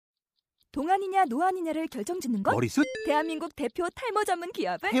동안이냐 노안이냐를 결정짓는 것? 머리숱? 대한민국 대표 탈모 전문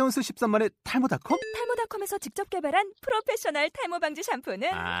기업은? 해온수 13만의 탈모닷컴? 탈모닷컴에서 직접 개발한 프로페셔널 탈모 방지 샴푸는?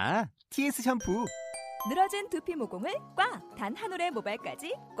 TS 샴푸. 늘어진 두피 모공을 꽉! 단 한 올의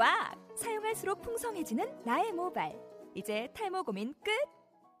모발까지 꽉! 사용할수록 풍성해지는 나의 모발. 이제 탈모 고민 끝!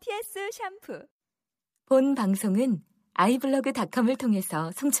 TS 샴푸. 본 방송은 아이블로그닷컴을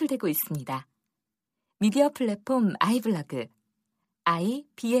통해서 송출되고 있습니다. 미디어 플랫폼 아이블로그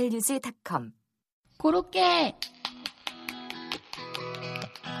iblog.com. 고로케.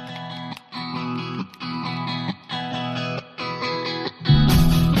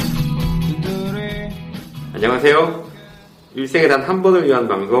 안녕하세요. 일생에 단 한 번을 위한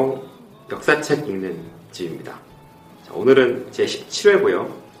방송 역사책 읽는 집입니다. 자, 오늘은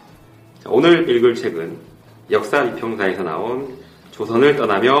제17회고요. 오늘 읽을 책은 역사비평사에서 나온 조선을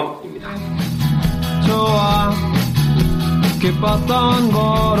떠나며입니다. 좋아 기뻤던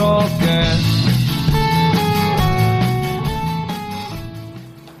고로케.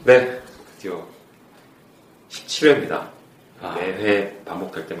 네, 드디어 17회입니다. 매회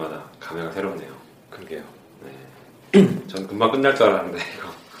반복될 때마다 감회가 새롭네요. 그러게요. 네. 전 금방 끝날 줄 알았는데 이거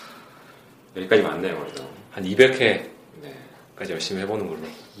여기까지 왔네요. 그래서 한 200회까지 네. 열심히 해보는 걸로.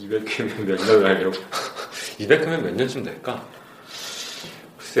 200회면 몇 년을 하려고? 200회면 몇 년쯤 될까?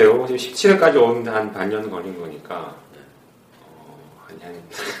 글쎄요. 지금 17회까지 오는데 한 반년 걸린 거니까 한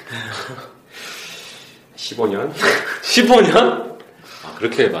 15년? 15년? 아,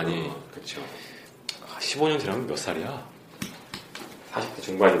 그렇게 많이. 그렇죠. 15년 지나면 몇 살이야? 40대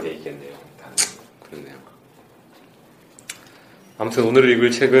중반이 돼 있겠네요. 그렇네요. 아무튼 오늘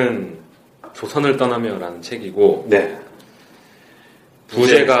읽을 책은 조선을 떠나며라는 책이고, 네.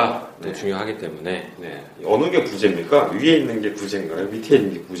 부제가 또 네. 중요하기 때문에. 네. 어느 게 부제입니까? 위에 있는 게 부제인가요? 밑에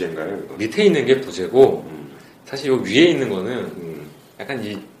있는 게 부제인가요? 이거? 밑에 있는 게 부제고, 사실 요 위에 있는 거는 약간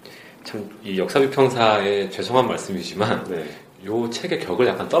이 역사비평사의 죄송한 말씀이지만, 네. 요 책의 격을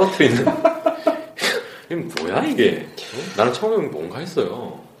약간 떨어뜨리는. 이게 뭐야 이게? 나는 처음에 뭔가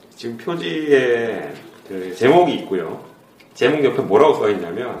했어요. 지금 표지에 그 제목이 있고요. 제목 옆에 뭐라고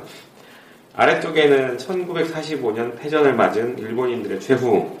써있냐면 아래쪽에는 1945년 패전을 맞은 일본인들의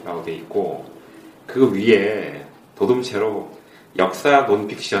최후라고 돼 있고 그 위에 도둠체로 역사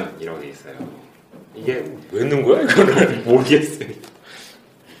논픽션이라고 돼 있어요. 이게 왜 넣은 거야 이거를? 모르겠어요.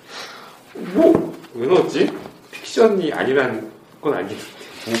 왜 넣었지? 픽션이 아니란 건 아닌데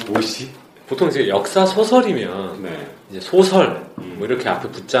뭐지? 보통 이제 역사 소설이면 네. 이제 소설 뭐 이렇게 앞에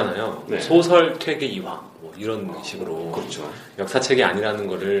붙잖아요. 네. 소설 퇴계 이황 뭐 이런 식으로 그렇죠. 역사책이 아니라는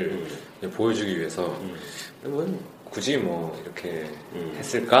거를 보여주기 위해서 뭐 굳이 뭐 이렇게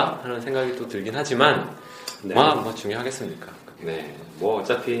했을까 하는 생각이 또 들긴 하지만 네. 뭐 중요하겠습니까? 네. 뭐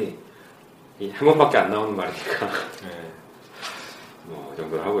어차피 한 번밖에 안 나오는 말이니까 네. 뭐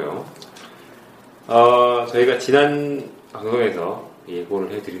정도로 하고요. 저희가 지난 방송에서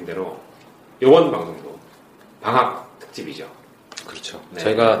예고를 해드린 대로 이번 방송도 방학특집이죠. 그렇죠. 네.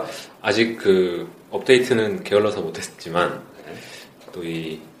 저희가 아직 그 업데이트는 게을러서 못했지만 네. 또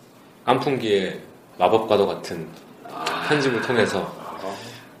이 깐풍기의 마법과도 같은 편집을 통해서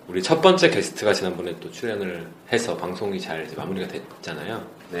우리 첫 번째 게스트가 지난번에 또 출연을 해서 방송이 잘 이제 마무리가 됐잖아요.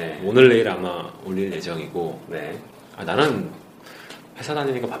 네. 오늘 내일 아마 올릴 예정이고 네. 나는 회사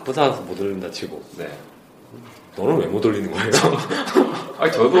다니니까 바쁘다서 못 올린다 치고 네. 너는 왜 못 올리는 거예요?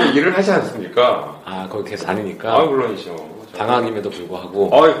 저도 일을 하지 않습니까? 거기 계속 다니니까 물론이죠. 방학임에도 불구하고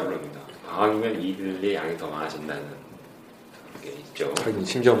물론입니다. 방학이면 일의 양이 더 많아진다는 게 있죠.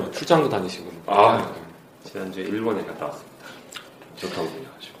 심지어 뭐 출장도 다니시고 지난주에 일본에 갔다 왔습니다. 좋다고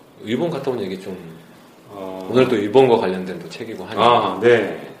들려가지고. 일본 갔다 온 얘기 좀 오늘 또 일본과 관련된 또 책이고 하니까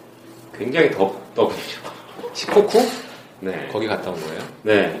네. 굉장히 덥더군요. 시코쿠? 네. 거기 갔다 온 거예요?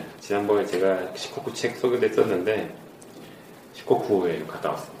 네. 지난번에 제가 시코쿠 책 소개도 했었는데 시코쿠에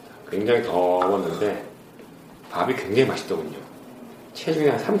갔다 왔습니다. 굉장히 더웠는데 밥이 굉장히 맛있더군요. 체중이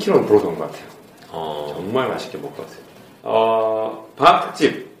한 3kg는 불어서 온 것 같아요. 정말 맛있게 먹고 왔어요.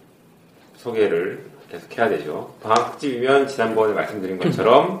 방학특집 소개를 계속 해야 되죠. 방학특집이면 지난번에 말씀드린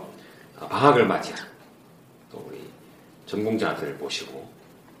것처럼 방학을 맞이한 또 우리 전공자들을 모시고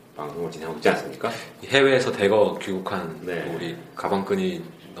방송을 진행하고 있지 않습니까? 해외에서 대거 귀국한 네. 우리 가방끈이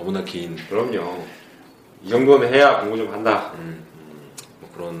너무나 긴. 그럼요. 이 정도는 해야 공부 좀 한다. 뭐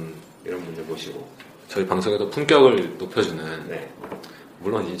그런 이런 분들 모시고 저희 방송에도 품격을 높여주는. 네.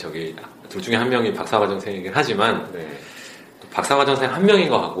 물론 이 저기 둘 중에 한 명이 박사과정생이긴 하지만 네. 또 박사과정생 한 명인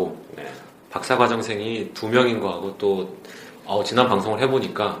거 하고 네. 박사과정생이 2명인 거 하고 또 지난 방송을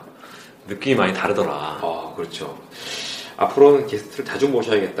해보니까 느낌이 많이 다르더라. 그렇죠. 앞으로는 게스트를 자주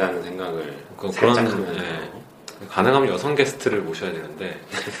모셔야겠다는 생각을 살짝 하면서 가능하면 여성 게스트를 모셔야 되는데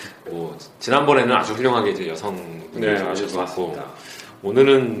뭐 지난번에는 아주 훌륭하게 이제 여성분이 네, 아주 오셨었고 좋았습니다.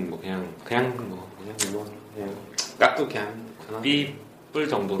 오늘은 뭐 그냥 깍두 그냥 삐뿔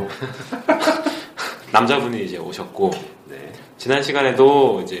정도로 남자분이 이제 오셨고 네. 지난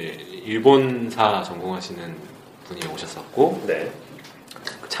시간에도 이제 일본사 전공하시는 분이 오셨었고 네.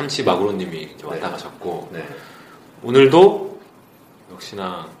 참치 마구로님이 이제 왔다 네. 가셨고 네. 오늘도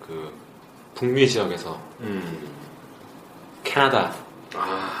역시나 그 북미 지역에서 캐나다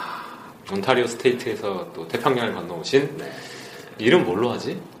온타리오 스테이트에서 또 태평양을 건너오신 네. 이름 뭘로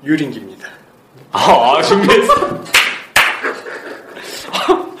하지? 유린기입니다. 준비했어.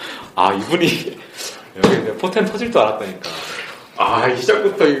 이분이 여기 포텐 터질 줄 알았다니까.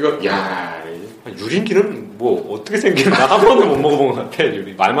 시작부터 이거 야 유린기는 뭐 어떻게 생겼나 한 번도 못 먹어본 것 같아.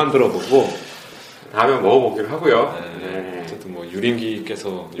 유린 말만 들어보고 다음에 먹어보기로 하고요. 네. 어쨌든 뭐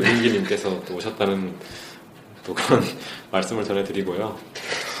유린기님께서 또 오셨다는 또 그런 말씀을 전해드리고요.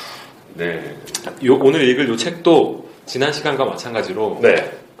 네. 오늘 읽을 요 책도 지난 시간과 마찬가지로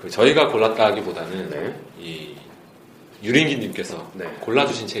네. 그 저희가 골랐다기보다는 네. 이 유린기님께서 네.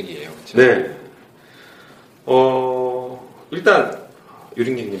 골라주신 책이에요. 그렇죠? 네. 일단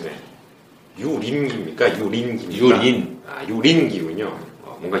유린기님의 유린기입니까? 유린기입니까? 유린. 유린기군요.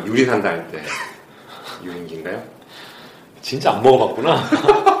 뭔가 유리 산다 할 때 유린기인가요? 진짜 안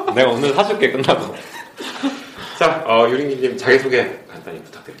먹어봤구나. 내가 오늘 사줄게 끝나고. 자, 유린기님 자기소개 간단히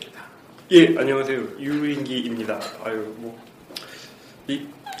부탁드립니다. 예, 안녕하세요. 유린기입니다. 이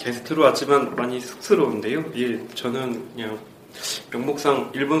게스트로 왔지만 많이 쑥스러운데요. 예, 저는 그냥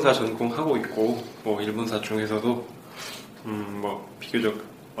명목상 일본사 전공하고 있고, 일본사 중에서도, 비교적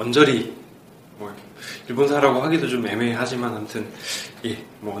언저리, 일본사라고 하기도 좀 애매하지만, 아무튼,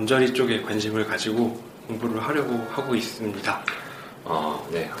 언저리 쪽에 관심을 가지고 공부를 하려고 하고 있습니다.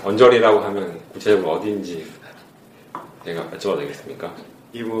 네. 언저리라고 하면 구체적으로 어디인지 제가 여쭤봐도 되겠습니까?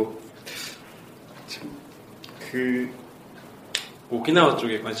 오키나와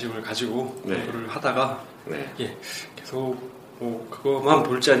쪽에 관심을 가지고 네. 공부를 하다가, 네. 계속, 그거만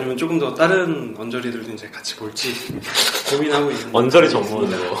볼지 아니면 조금 더 다른 언저리들도 이제 같이 볼지 고민하고 있는. 언저리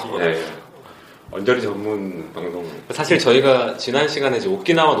전문으로. 네. 언저리 전문 방송. 사실 저희가 지난 시간에 이제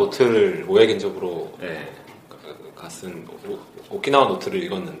오키나와 노트를 오해견적으로 네. 쓴 오키나와 노트를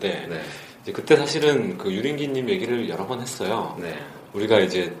읽었는데 네. 이제 그때 사실은 그 유린기님 얘기를 여러 번 했어요. 네. 우리가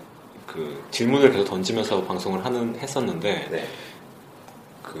이제 그 질문을 계속 던지면서 방송을 했었는데 네.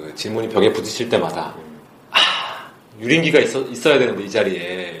 그 질문이 벽에 부딪힐 때마다 유린기가 있어야 되는데 이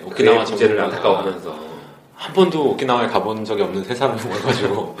자리에 오키나와 주제를 전문가가 안타까워하면서 한 번도 오키나와에 가본 적이 없는 세 사람이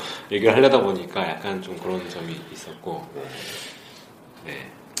모여가지고 얘기를 하려다 보니까 약간 좀 그런 점이 있었고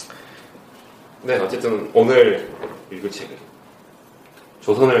네, 어쨌든 오늘 읽을 책은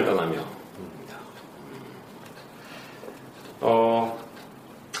조선을 떠나며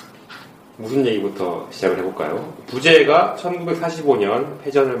무슨 얘기부터 시작을 해볼까요? 부제가 1945년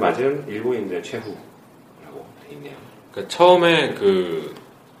패전을 맞은 일본인들의 최후라고 돼 있네요. 그러니까 처음에 그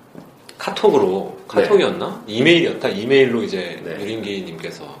카톡이었나? 이메일로 이제 네.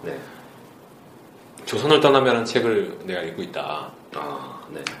 유린기님께서 네. 조선을 떠나면은 책을 내가 읽고 있다.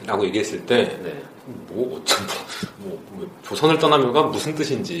 네. 라고 얘기했을 때, 네. 조선을 떠나면가 무슨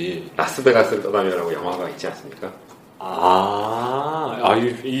뜻인지. 라스베가스를 떠나며라고 영화가 있지 않습니까?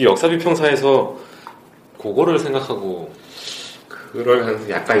 이 역사비평사에서 그거를 생각하고. 그럴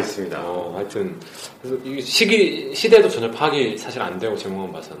가능성이 약간 있습니다. 하여튼, 그래서 이 시대도 전혀 파악이 사실 안 되고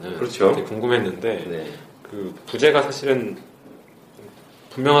제목만 봐서는. 그렇죠. 되게 궁금했는데, 네. 그 부제가 사실은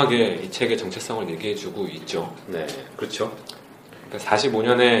분명하게 이 책의 정체성을 얘기해주고 있죠. 네. 그렇죠. 그러니까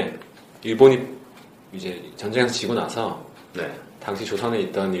 45년에 일본이 이제 전쟁에서 지고 나서 네. 당시 조선에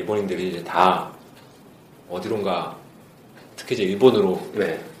있던 일본인들이 이제 다 어디론가 특히 이제 일본으로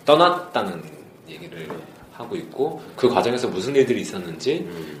네. 떠났다는 얘기를 하고 있고 그 과정에서 무슨 일들이 있었는지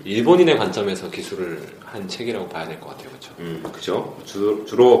일본인의 관점에서 기술을 한 책이라고 봐야 될 것 같아요. 그렇죠.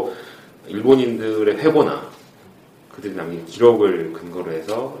 주로 일본인들의 회고나 그들이 남긴 기록을 근거로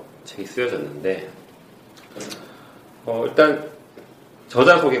해서 책이 쓰여졌는데 일단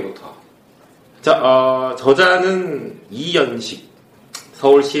저자 소개부터. 자, 저자는 이연식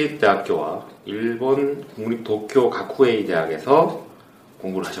서울시립대학교와 일본 국립도쿄 가쿠에이 대학에서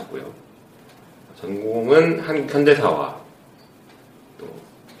공부를 하셨고요. 전공은 현대사와 또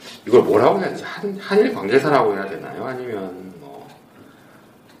이걸 뭐라고 해야지? 한일 관계사라고 해야 되나요? 아니면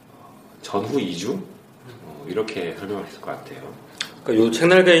전후 이주? 이렇게 설명할 수 있을 것 같아요. 그러니까 요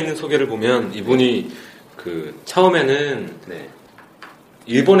책날개에 있는 소개를 보면 이분이 그 처음에는 네.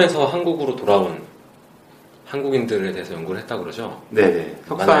 일본에서 한국으로 돌아온 한국인들에 대해서 연구를 했다 그러죠. 네네.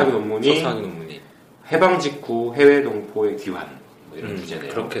 석사학위 논문이 석사학위 논문이 해방 직후 해외 동포의 귀환 뭐 이런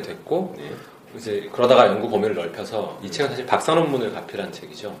주제네요. 그렇게 됐고 네. 이제 그러다가 연구 범위를 넓혀서 이 책은 사실 박사 논문을 가필한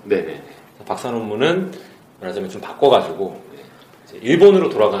책이죠. 네네. 박사 논문은 말하자면 좀 바꿔가지고 이제 일본으로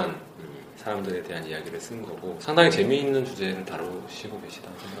돌아간 사람들에 대한 이야기를 쓴 거고 상당히 재미있는 주제를 다루시고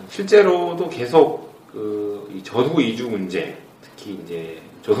계시다는 생각입니다. 실제로도 계속 이 저도 이주 문제, 특히 이제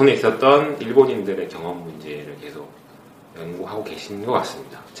조선에 있었던 일본인들의 경험 문제를 계속 연구하고 계신 것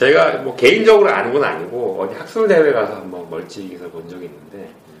같습니다. 제가 뭐 개인적으로 아는 건 아니고 어디 학술 대회 가서 한번 멀찍이서 본 적이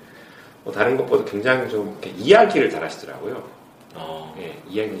있는데 뭐 다른 것보다 굉장히 좀 이렇게 이야기를 잘하시더라고요. 예,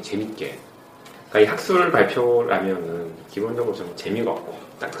 이야기 재밌게. 그러니까 이 학술 발표라면은 기본적으로 좀 재미가 없고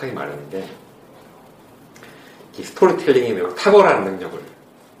딱딱하게 말하는데 이 스토리텔링이 매우 탁월한 능력을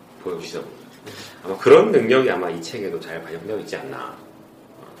보여주시더군요. 아마 그런 능력이 아마 이 책에도 잘 반영되어 있지 않나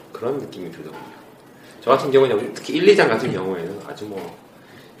그런 느낌이 들더군요. 저 같은 경우는 특히 1, 2장 같은 경우에는 아주 뭐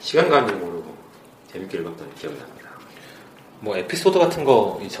시간 가는 줄 모르고 재밌게 읽었던 기억이 납니다. 뭐 에피소드 같은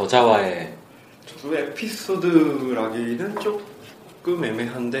거 이 저자와의 저도 에피소드라기는 조금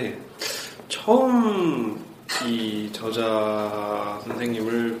애매한데 처음 이 저자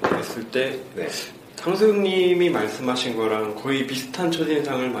선생님을 뵀을 때 네. 상수님이 말씀하신 거랑 거의 비슷한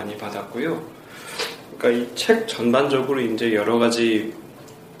첫인상을 많이 받았고요. 그러니까 이 책 전반적으로 이제 여러 가지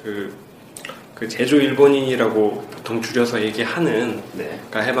그 제조일본인이라고 보통 줄여서 얘기하는 네.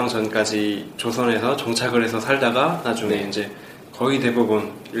 그러니까 해방 전까지 조선에서 정착을 해서 살다가 나중에 네. 이제 거의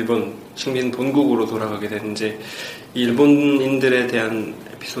대부분 일본 식민 본국으로 돌아가게 된 이제 이 일본인들에 대한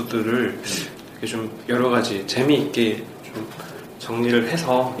에피소드를 되게 좀 여러 가지 재미있게 좀 정리를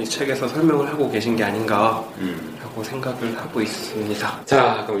해서 이 책에서 설명을 하고 계신 게 아닌가 라고 생각을 하고 있습니다.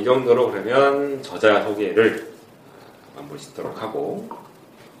 자, 그럼 이 정도로 그러면 저자 소개를 마무리 짓도록 하고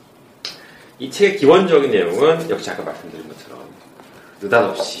이 책의 기본적인 내용은 역시 아까 말씀드린 것처럼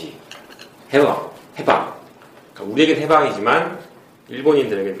느닷없이 해방. 그러니까 우리에겐 해방이지만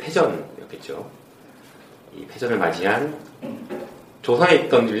일본인들에게는 패전이었겠죠. 이 패전을 맞이한 조선에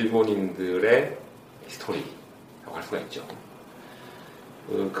있던 일본인들의 스토리라고 할 수가 있죠.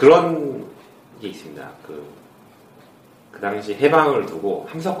 그런 게 있습니다. 그 당시 해방을 두고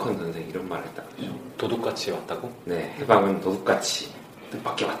함석헌 선생이 이런 말을 했다 그러죠. 도둑같이 왔다고? 네, 해방은 도둑같이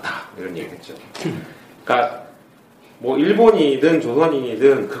뜻밖의 왔다 이런 얘기를 했죠. 그러니까 뭐 일본이든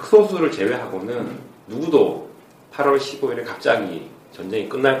조선인이든 극소수를 제외하고는 누구도 8월 15일에 갑자기 전쟁이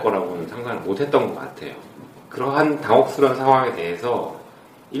끝날 거라고는 상상을 못했던 것 같아요. 그러한 당혹스러운 상황에 대해서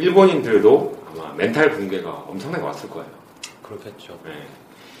일본인들도 아마 멘탈 붕괴가 엄청나게 왔을 거예요. 그렇겠죠. 네.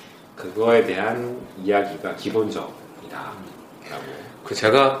 그거에 대한 이야기가 기본적이다. 라고.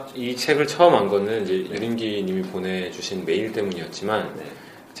 제가 이 책을 처음 안 거는 이제 유린기 님이 보내주신 메일 때문이었지만, 네.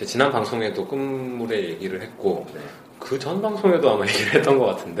 제 지난 방송에도 끝물에 얘기를 했고, 네. 그 전 방송에도 아마 얘기를 했던 것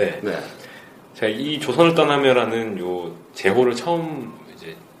같은데, 네. 제가 이 조선을 떠나며라는 요 제호를 처음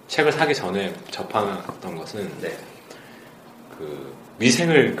이제 책을 사기 전에 접했던 것은, 네. 그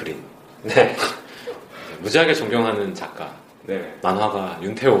미생을 그린, 네. 무지하게 존경하는 작가, 네. 만화가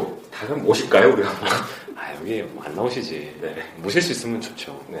윤태호. 다 그럼 모실까요, 우리가? 여기 안 나오시지. 네. 모실 수 있으면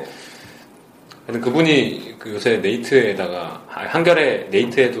좋죠. 네. 근데 그분이 요새 네이트에다가, 한겨레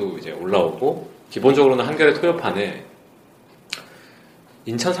네이트에도 이제 올라오고, 기본적으로는 한겨레 토요판에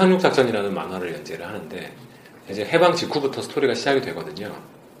인천 상륙작전이라는 만화를 연재를 하는데, 이제 해방 직후부터 스토리가 시작이 되거든요.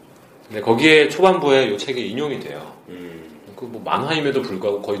 근데 거기에 초반부에 이 책이 인용이 돼요. 그 뭐 만화임에도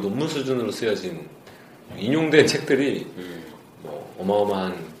불구하고 거의 논문 수준으로 쓰여진 인용된 책들이 뭐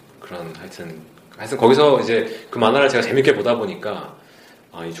어마어마한 그런 하여튼 거기서 이제 그 만화를 제가 재밌게 보다 보니까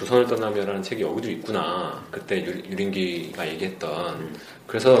이 조선을 떠나며라는 책이 여기도 있구나. 그때 유린기가 얘기했던.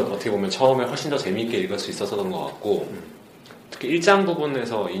 그래서 어떻게 보면 처음에 훨씬 더 재미있게 읽을 수 있었던 것 같고 특히 1장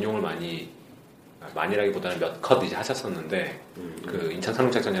부분에서 인용을 많이라기보다는 몇 컷 이제 하셨었는데 그 인천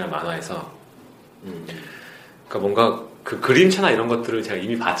상륙작전이라는 만화에서 그러니까 뭔가 그 그림체나 이런 것들을 제가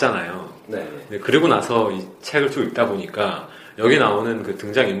이미 봤잖아요. 네. 근데 그리고 나서 이 책을 쭉 읽다 보니까 여기 나오는 그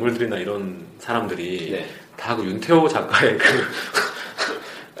등장 인물들이나 이런 사람들이 네. 다 그 윤태호 작가의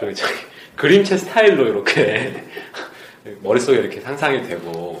그림체 스타일로 이렇게 머릿속에 이렇게 상상이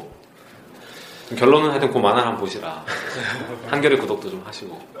되고 결론은 하여튼 그 만화를 한번 보시라. 한겨레 구독도 좀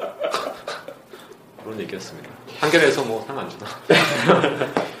하시고 그런 얘기였습니다. 한겨레에서 뭐 상 안 주나?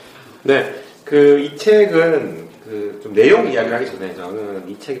 네. 이 책은 좀 내용 이야기를 하기 전에 저는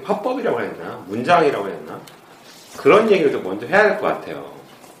이 책이 화법이라고 했나? 문장이라고 했나? 그런 얘기를 좀 먼저 해야 될 것 같아요.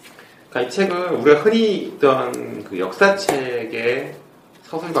 그러니까 이 책은 우리가 흔히 읽던 그 역사책의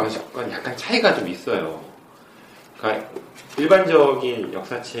서술 방식과는 약간 차이가 좀 있어요. 그러니까 일반적인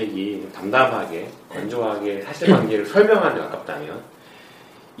역사책이 담담하게, 건조하게 사실관계를 설명하는 데 가깝다면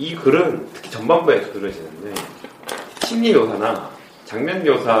이 글은 특히 전반부에 두드러지는데 심리 묘사나 장면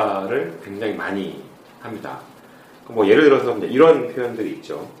묘사를 굉장히 많이 합니다. 뭐 예를 들어서 이런 표현들이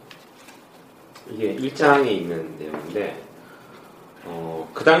있죠. 이게 1장에 있는 내용인데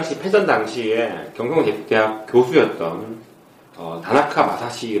그 당시 패전 당시에 경성대학 교수였던 다나카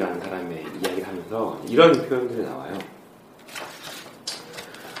마사시라는 사람의 이야기를 하면서 이런 표현들이 나와요.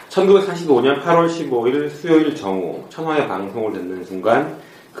 1945년 8월 15일 수요일 정오 천화의 방송을 듣는 순간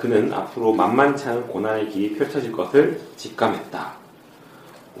그는 앞으로 만만치 않은 고난의 길이 펼쳐질 것을 직감했다.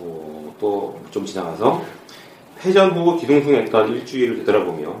 또 좀 지나가서 패전 후 뒤숭숭했던 일주일을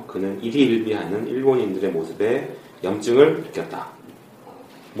되돌아보며 그는 일희일비하는 일본인들의 모습에 염증을 느꼈다.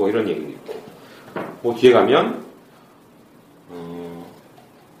 뭐 이런 얘기도 있고 뭐 뒤에 가면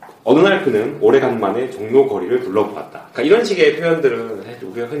어느 날 그는 오래간만에 종로 거리를 둘러보았다. 그러니까 이런 식의 표현들은 사실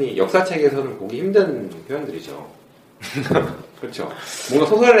우리가 흔히 역사책에서는 보기 힘든 표현들이죠. 그렇죠. 뭔가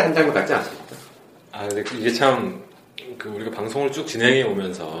소설의 한 장면 같지 않습니까? 근데 이게 참 우리가 방송을 쭉 진행해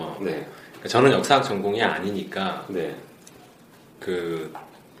오면서 네. 저는 역사학 전공이 아니니까 네.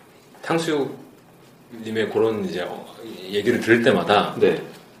 탕수육님의 그런 이제 얘기를 들을 때마다 네.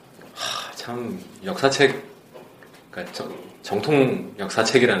 참 역사책, 그러니까 정통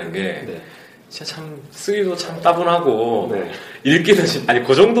역사책이라는 게 네. 진짜 참 쓰기도 참 따분하고 네. 읽기도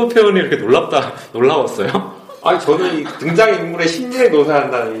그 정도 표현이 이렇게 놀라웠어요. 아니 저는 이 등장인물의 심리를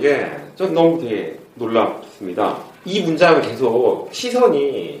묘사한다는 게 전 너무 되게 놀랍습니다. 이 문장은 계속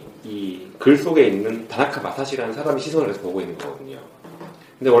시선이 이 글 속에 있는 다나카 마사시라는 사람의 시선을 계속 보고 있는 거거든요.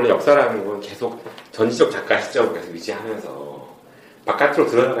 근데 원래 역사라는 건 계속 전지적 작가 시점을 계속 유지하면서 바깥으로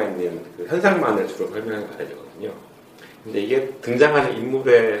드러나가 있는 그 현상만을 주로 설명해 가야 되거든요. 근데 이게 등장하는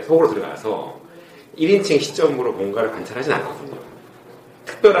인물의 속으로 들어가서 1인칭 시점으로 뭔가를 관찰하진 않거든요.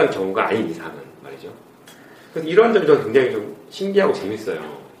 특별한 경우가 아닌 이상은 말이죠. 그래서 이런 점이 저는 굉장히 좀 신기하고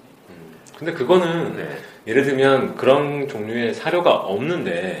재밌어요. 근데 그거는 네. 예를 들면 그런 종류의 사료가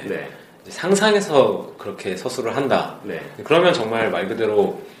없는데 네. 이제 상상해서 그렇게 서술을 한다. 네. 그러면 정말 말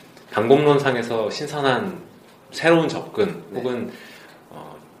그대로 방법론상에서 신선한 새로운 접근 네. 혹은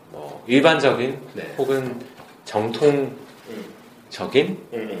뭐 일반적인 네. 혹은 정통적인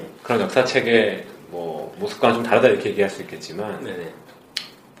그런 역사책의 뭐 모습과는 좀 다르다 이렇게 얘기할 수 있겠지만 네네.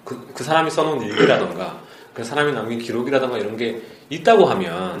 그 사람이 써놓은 일기라던가 그 사람이 남긴 기록이라던가 이런 게 있다고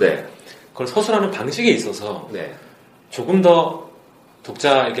하면 네. 그걸 서술하는 방식에 있어서 네. 조금 더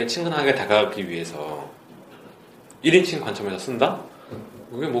독자에게 친근하게 다가가기 위해서 1인칭 관점에서 쓴다?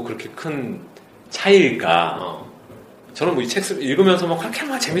 그게 뭐 그렇게 큰 차이일까? 저는 뭐 이 책 읽으면서 막 그렇게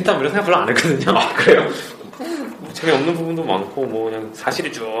막 재밌다 이런 생각 별로 안 했거든요. 그래요? 뭐 재미없는 부분도 많고 뭐 그냥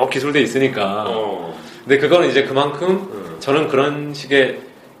사실이 쭉 기술돼 있으니까. 근데 그거는 이제 그만큼 저는 그런 식의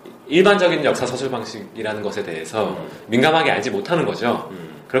일반적인 역사 서술 방식이라는 것에 대해서 민감하게 알지 못하는 거죠.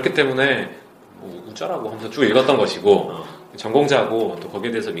 그렇기 때문에 뭐 우쩌라고 하면서 쭉 읽었던 것이고 전공자고 또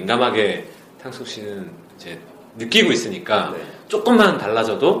거기에 대해서 민감하게 탕숙 씨는 이제 느끼고 있으니까 네. 조금만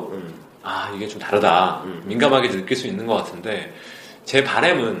달라져도 이게 좀 다르다 민감하게 느낄 수 있는 것 같은데 제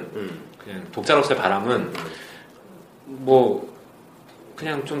바람은 그냥 독자로서의 바람은 뭐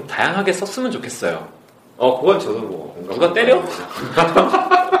그냥 좀 다양하게 썼으면 좋겠어요. 그건 저도 뭐 누가 때려?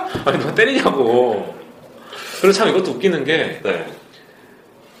 아니 누가 때리냐고. 그리고 참 이것도 웃기는 게 네.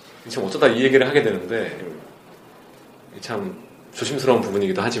 지금 어쩌다 이 얘기를 하게 되는데 참 조심스러운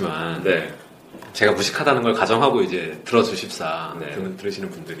부분이기도 하지만 네. 제가 무식하다는 걸 가정하고 이제 들어주십사 네.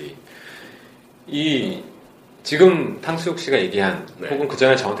 들으시는 분들이 지금 탕수육 씨가 얘기한 네. 혹은 그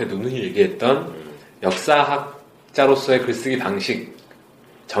전에 저한테 누누이 얘기했던 역사학자로서의 글쓰기 방식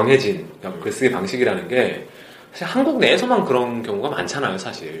정해진 글쓰기 방식이라는 게 사실 한국 내에서만 그런 경우가 많잖아요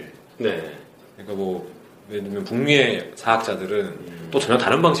사실. 네. 그러니까 뭐 예를 들면 북미의 사학자들은 또 전혀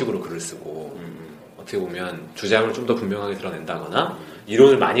다른 방식으로 글을 쓰고 어떻게 보면 주장을 좀 더 분명하게 드러낸다거나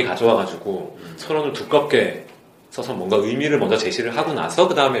이론을 많이 가져와가지고 서론을 두껍게 써서 뭔가 의미를 먼저 제시를 하고 나서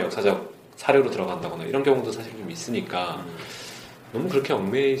그 다음에 역사적 사료로 들어간다거나 이런 경우도 사실 좀 있으니까 너무 그렇게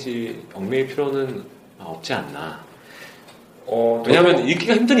얽매일 필요는 없지 않나. 왜냐하면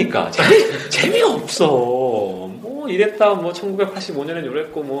읽기가 힘드니까 재미가 없어. 뭐 이랬다 뭐 1985년에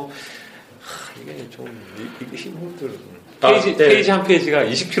요랬고 뭐 이게 좀 읽기 힘들어. 페이지 한 페이지가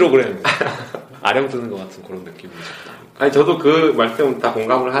 20kg 아령 뜨는 것 같은 그런 느낌이 좀. 아니 저도 그 말씀 다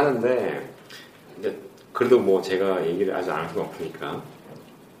공감을 하는데 근데 그래도 뭐 제가 얘기를 아주 안 할 수가 없으니까.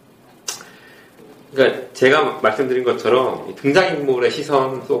 그러니까 제가 말씀드린 것처럼 등장인물의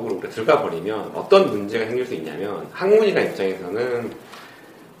시선 속으로 우리가 들어가 버리면 어떤 문제가 생길 수 있냐면 학문이나 입장에서는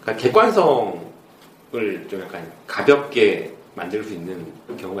그러니까 객관성을 좀 약간 가볍게 만들 수 있는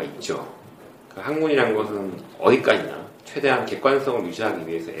경우가 있죠. 그러니까 학문이란 것은 어디까지나 최대한 객관성을 유지하기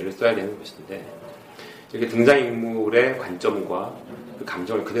위해서 애를 써야 되는 것인데 이렇게 등장인물의 관점과 그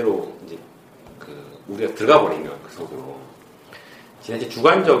감정을 그대로 이제 우리가 들어가 버리면 그 속으로 지나치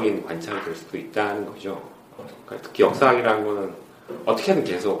주관적인 관찰이 될 수도 있다는 거죠. 그러니까 특히 역사학이라는 거는 어떻게든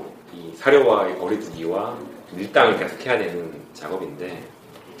계속 이 사료와의 거리두기와 밀당을 계속 해야 되는 작업인데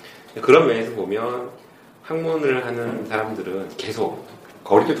그런 면에서 보면 학문을 하는 사람들은 계속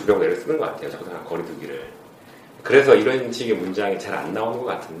거리를 두려고 애를 쓰는 것 같아요. 자꾸 거리두기를. 그래서 이런 식의 문장이 잘 안 나오는 것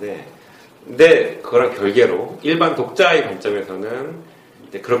같은데 근데 그거랑 별개로 일반 독자의 관점에서는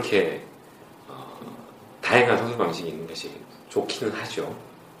이제 그렇게 다양한 서술 방식이 있는 것이 좋기는 하죠.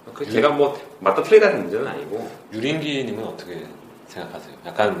 제가 뭐 맞다 틀리다는 문제는 아니고. 유린기님은 어떻게 생각하세요?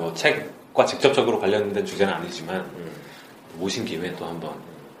 약간 뭐 책과 직접적으로 관련된 주제는 아니지만 모신 김에 또 한번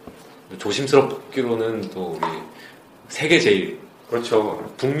조심스럽기로는 또 우리 세계 제일,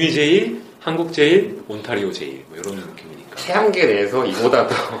 그렇죠. 북미 제일, 한국 제일, 온타리오 제일 뭐 이런 느낌이니까. 태양계 내에서 이보다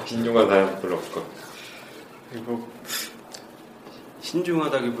더 신중한 사람은 별로 없을 겁니다. 그리고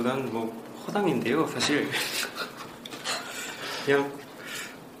신중하다기보다는 뭐 허당인데요, 사실. 그냥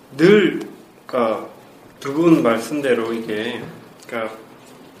늘, 그러니까 두 분 말씀대로 이게, 그러니까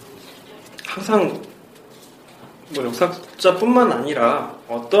항상 뭐 역사자뿐만 아니라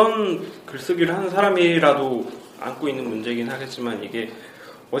어떤 글쓰기를 하는 사람이라도 안고 있는 문제이긴 하겠지만 이게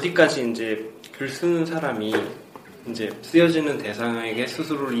어디까지 이제 글 쓰는 사람이 이제 쓰여지는 대상에게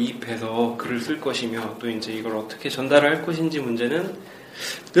스스로를 이입해서 글을 쓸 것이며 또 이제 이걸 어떻게 전달할 것인지 문제는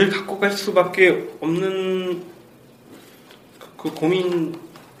늘 갖고 갈 수밖에 없는 그 고민이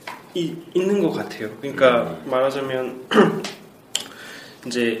있는 것 같아요. 그러니까 말하자면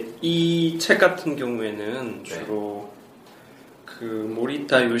이제 이 책 같은 경우에는 주로 그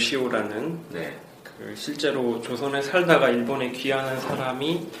모리타 요시오라는 그 실제로 조선에 살다가 일본에 귀환한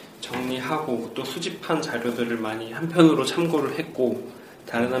사람이 정리하고 또 수집한 자료들을 많이 한편으로 참고를 했고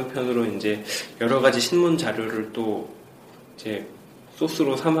다른 한편으로 이제 여러 가지 신문 자료를 또 이제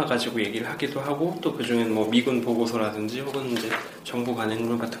소스로 삼아가지고 얘기를 하기도 하고 또 그중엔 뭐 미군 보고서라든지 혹은 이제 정부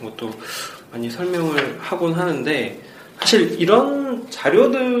관행물 같은 것도 많이 설명을 하곤 하는데 사실 이런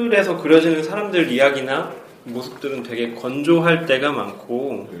자료들에서 그려지는 사람들 이야기나 모습들은 되게 건조할 때가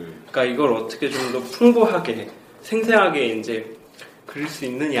많고 그러니까 이걸 어떻게 좀 더 풍부하게 생생하게 이제 그릴 수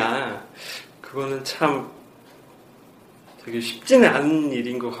있느냐 그거는 참 되게 쉽지는 않은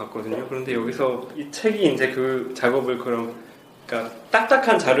일인 것 같거든요. 그런데 여기서 이 책이 이제 그 작업을 그러니까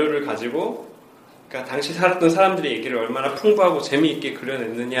딱딱한 자료를 가지고 그러니까 당시 살았던 사람들의 얘기를 얼마나 풍부하고 재미있게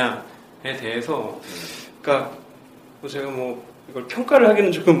그려냈느냐에 대해서 그러니까 제가 뭐 이걸 평가를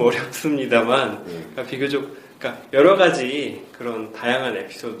하기는 조금 어렵습니다만 그러니까 비교적 그러니까 여러 가지 그런 다양한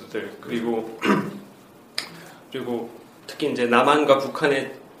에피소드들 그리고 특히 이제 남한과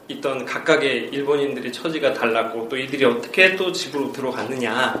북한에 있던 각각의 일본인들의 처지가 달랐고 또 이들이 어떻게 또 집으로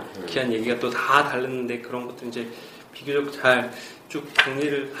들어갔느냐 귀한 얘기가 또 다 다르는데 그런 것도 이제 비교적 잘 쭉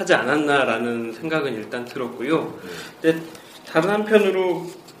정리를 하지 않았나라는 생각은 일단 들었고요. 근데 다른 한편으로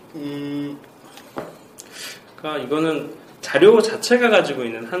그러니까 이거는 자료 자체가 가지고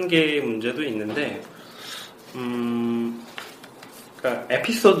있는 한계의 문제도 있는데 그러니까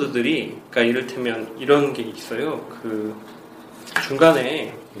에피소드들이 그러니까 이를테면 이런 게 있어요. 그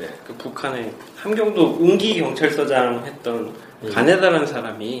중간에 그 북한의 함경도 운기 경찰서장 했던 가네다라는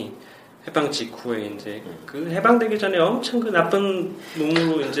사람이 해방 직후에 이제 그 해방되기 전에 엄청 그 나쁜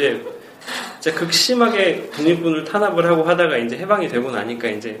놈으로 이제 진짜 극심하게 독립군을 탄압을 하고 하다가 이제 해방이 되고 나니까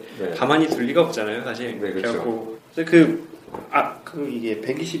이제 가만히 둘 리가 없잖아요, 사실. 그래갖고 이게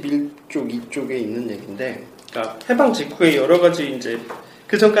 121쪽 이쪽에 있는 얘기인데, 그러니까 해방 직후에 여러 가지 이제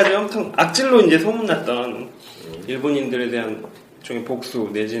그 전까지 엄청 악질로 이제 소문났던 일본인들에 대한 일종의 복수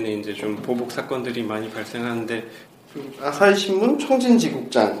내지는 이제 좀 보복 사건들이 많이 발생하는데. 아사히 신문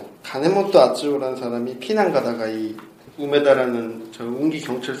청진지국장 가네모토 아츠오라는 사람이 피난 가다가 이 우메다라는 저 운기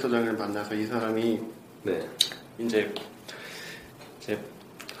경찰서장을 만나서 이 사람이 이제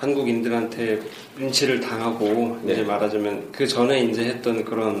한국인들한테 눈치를 당하고 이제 말하자면 그 전에 이제 했던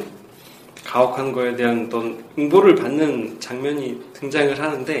그런 가혹한 거에 대한 어떤 응보를 받는 장면이 등장을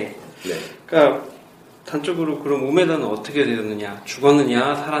하는데, 그러니까 단적으로 그럼 우메다는 어떻게 되었느냐,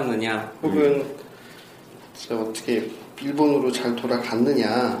 죽었느냐, 살았느냐, 혹은 어떻게 일본으로 잘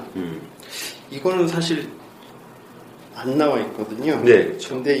돌아갔느냐 이거는 사실 안 나와 있거든요.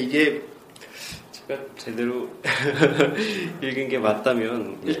 근데 이게 제가 제대로 읽은 게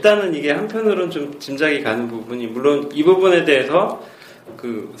맞다면 일단은 이게 한편으로는 좀 짐작이 가는 부분이 물론 이 부분에 대해서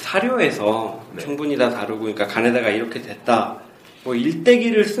그 사료에서 충분히 다 다루고 그러니까 가네다가 이렇게 됐다 뭐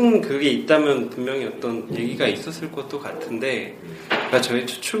일대기를 쓴 그게 있다면 분명히 어떤 얘기가 있었을 것도 같은데 그러니까 저의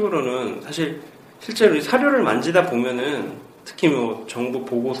추측으로는 사실 실제로 이 사료를 만지다 보면은 특히 뭐 정부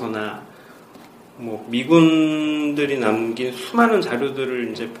보고서나 뭐 미군들이 남긴 수많은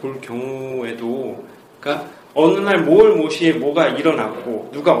자료들을 이제 볼 경우에도, 그러니까 어느 날 모시에 뭐가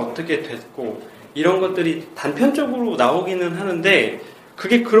일어났고 누가 어떻게 됐고 이런 것들이 단편적으로 나오기는 하는데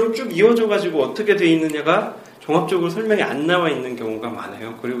그게 그럼 쭉 이어져가지고 어떻게 돼 있느냐가 종합적으로 설명이 안 나와 있는 경우가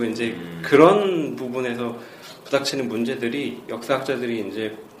많아요. 그리고 이제 그런 부분에서 부닥치는 문제들이 역사학자들이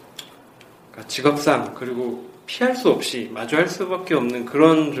이제 직업상 그리고 피할 수 없이 마주할 수밖에 없는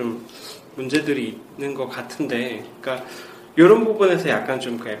그런 좀 문제들이 있는 것 같은데, 그러니까 이런 부분에서 약간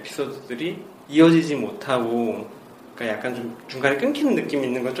좀 그 에피소드들이 이어지지 못하고, 그러니까 약간 좀 중간에 끊기는 느낌이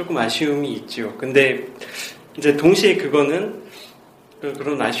있는 건 조금 아쉬움이 있죠. 근데 이제 동시에 그거는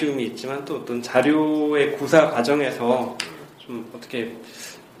그런 아쉬움이 있지만 또 어떤 자료의 구사 과정에서 좀 어떻게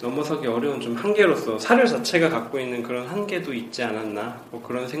넘어서기 어려운 좀 한계로서 사료 자체가 갖고 있는 그런 한계도 있지 않았나, 뭐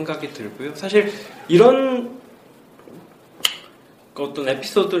그런 생각이 들고요. 사실 이런 어떤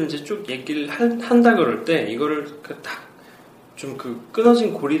에피소드를 이제 쭉 얘기를 한다 그럴 때 이거를 좀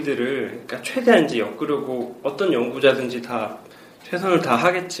끊어진 고리들을 그러니까 최대한 이제 엮으려고 어떤 연구자든지 다 최선을 다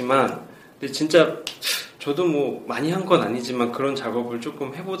하겠지만, 근데 진짜 저도 뭐 많이 한 건 아니지만 그런 작업을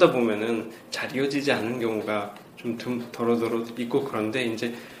조금 해보다 보면은 잘 이어지지 않은 경우가 좀 더러더러 있고, 그런데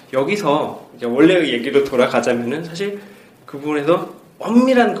이제 여기서 이제 원래의 얘기로 돌아가자면은 사실 그 부분에서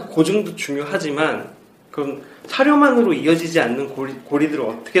엄밀한 그 고증도 중요하지만 그럼 사료만으로 이어지지 않는 고리들을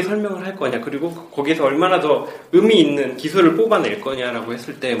어떻게 설명을 할 거냐, 그리고 거기에서 얼마나 더 의미 있는 기술을 뽑아낼 거냐라고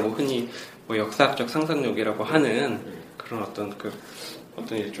했을 때 뭐 흔히 뭐 역사학적 상상력이라고 하는 그런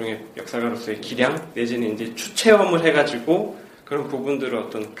어떤 일종의 역사가로서의 기량 내지는 이제 추체험을 해가지고 그런 부분들을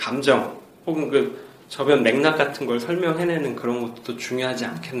어떤 감정 혹은 그 저변 맥락 같은 걸 설명해내는 그런 것도 중요하지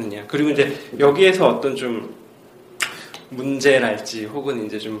않겠느냐. 그리고 이제 여기에서 어떤 좀 문제랄지 혹은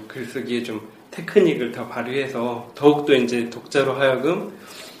이제 좀 글쓰기에 좀 테크닉을 더 발휘해서 더욱더 이제 독자로 하여금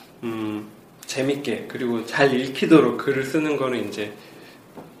재밌게 그리고 잘 읽히도록 글을 쓰는 거는 이제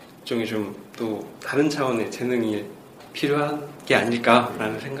일종의 좀 또 다른 차원의 재능이 필요한 게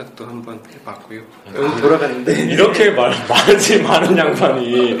아닐까라는 생각도 한번 해봤고요. 너무 돌아갔는데 이렇게 많은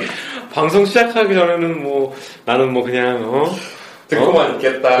양반이 방송 시작하기 전에는 뭐 나는 뭐 그냥 듣고만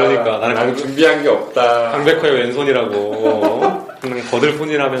있겠다. 그러니까 나는 준비한 게 없다. 강백호의 왼손이라고 그냥 거들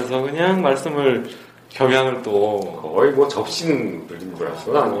뿐이라면서 그냥 말씀을 겸양을 또 거의 뭐 접시는 불린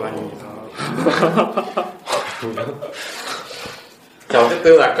거라서 아닙니다. 자,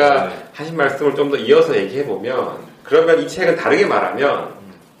 어쨌든 아까 하신 말씀을 좀 더 이어서 얘기해보면, 그러면 이 책은 다르게 말하면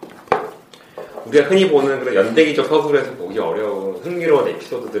우리가 흔히 보는 그런 연대기적 서술에서 보기 어려운 흥미로운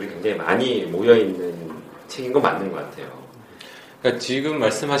에피소드들이 굉장히 많이 모여있는 책인 건 맞는 것 같아요. 그러니까 지금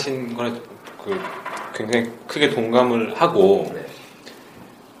말씀하신 거는 굉장히 크게 동감을 하고, 네.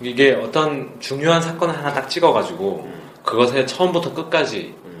 이게 어떤 중요한 사건을 하나 딱 찍어가지고 그것에 처음부터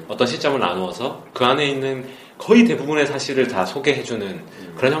끝까지 어떤 시점을 나누어서 그 안에 있는 거의 대부분의 사실을 다 소개해주는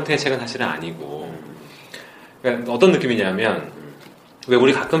그런 형태의 책은 사실은 아니고, 그러니까 어떤 느낌이냐면 왜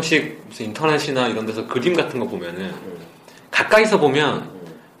우리 가끔씩 무슨 인터넷이나 이런 데서 그림 같은 거 보면은 가까이서 보면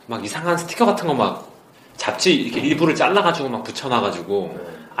막 이상한 스티커 같은 거 막 잡지 이렇게 일부를 잘라가지고 막 붙여놔가지고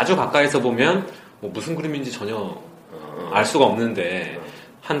아주 가까이서 보면 뭐 무슨 그림인지 전혀 알 수가 없는데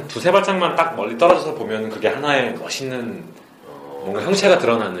한 두세 발짝만 딱 멀리 떨어져서 보면 그게 하나의 멋있는 뭔가 형체가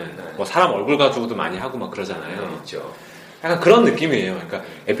드러나는 뭐 사람 얼굴 가지고도 많이 하고 막 그러잖아요. 있죠. 약간 그런 느낌이에요. 그러니까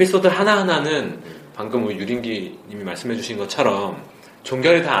에피소드 하나하나는 방금 유린기 님이 말씀해 주신 것처럼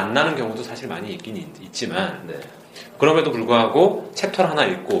종결이 다 안 나는 경우도 사실 많이 있긴 있지만 그럼에도 불구하고 챕터를 하나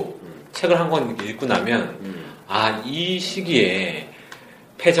읽고 책을 한 권 읽고 나면 이 시기에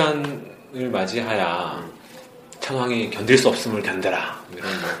패전을 맞이하여 천황이 견딜 수 없음을 견뎌라 이런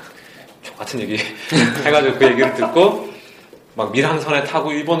같은 얘기 해가지고 그 얘기를 듣고 막 밀항선에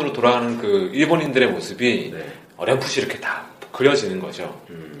타고 일본으로 돌아가는 그 일본인들의 모습이 어렴풋이 이렇게 다 그려지는 거죠.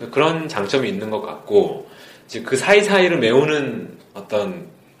 그런 장점이 있는 것 같고, 이제 그 사이사이를 메우는 어떤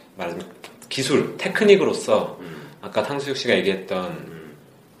말하자면 기술, 테크닉으로서 아까 탕수육 씨가 얘기했던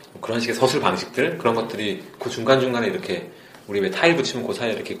그런 식의 서술 방식들, 그런 것들이 그 중간중간에 이렇게 우리 왜 타일 붙이면 그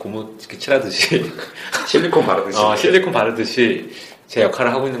사이에 이렇게 고무 이렇게 칠하듯이 실리콘 바르듯이 실리콘 바르듯이 제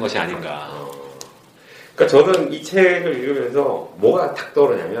역할을 하고 있는 것이 아닌가. 그러니까 저는 이 책을 읽으면서 뭐가 딱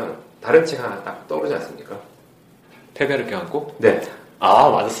떠오르냐면 다른 책 하나 딱 떠오르지 않습니까? 패배를 껴안고? 네.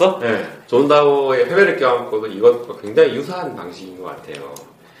 맞았어? 네. 존 다워의 패배를 껴안고도 이것과 굉장히 유사한 방식인 것 같아요.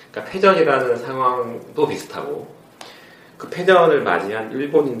 그러니까 패전이라는 상황도 비슷하고 그 패전을 맞이한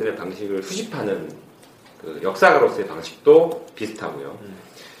일본인들의 방식을 수집하는 그 역사가로서의 방식도 비슷하고요.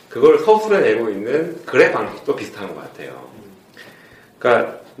 그걸 서술해내고 있는 글의 방식도 비슷한 것 같아요.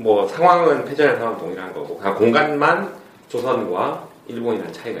 그러니까 뭐 상황은 패전의 상황은 동일한 거고 그냥 공간만 조선과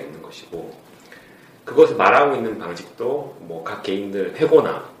일본이라는 차이가 있는 것이고 그것을 말하고 있는 방식도 뭐 각 개인들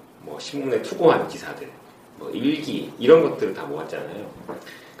회고나 뭐 신문에 투고한 기사들, 뭐 일기 이런 것들을 다 모았잖아요.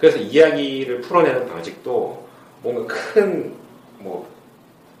 그래서 이야기를 풀어내는 방식도 뭔가 큰 뭐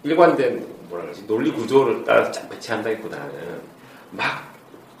일관된 뭐라 그러지 논리 구조를 따라서 쫙 배치한다기보다는 막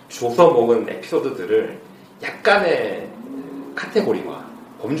줘서 먹은 에피소드들을 약간의 카테고리화,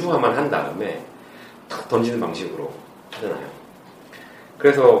 범주화만 한 다음에 탁 던지는 방식으로 하잖아요.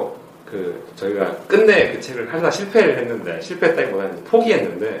 그래서 저희가 끝내 그 책을 하다 실패를 했는데, 실패했다기보다는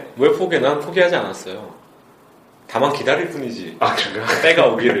포기했는데. 왜 포기해? 난 포기하지 않았어요. 다만 기다릴 뿐이지. 아, 그런가? 때가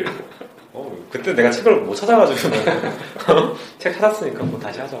오기를. 그때 내가 책을 못 찾아가지고 책 찾았으니까 뭐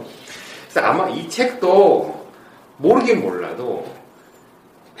다시 하자고. 그래서 아마 이 책도 모르긴 몰라도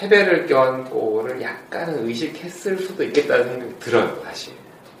패배를 껴안고를 약간은 의식했을 수도 있겠다는 생각이 들어요, 사실.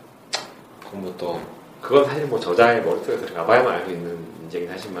 그건 사실 뭐 저자의 머릿속에 들어가 봐야만 알 수 있는 문제긴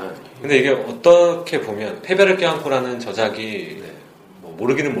하지만. 근데 이게 어떻게 보면 패배를 껴안고라는 저작이 뭐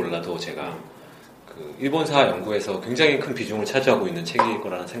모르기는 몰라도 제가 그 일본사 연구에서 굉장히 큰 비중을 차지하고 있는 책일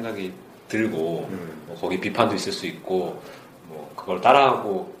거라는 생각이 들고 뭐 거기 비판도 있을 수 있고 뭐 그걸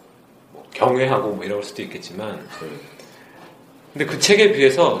따라하고 뭐 경외하고 뭐 이럴 수도 있겠지만 근데 그 책에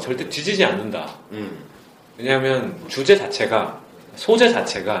비해서 절대 뒤지지 않는다. 왜냐하면 주제 자체가 소재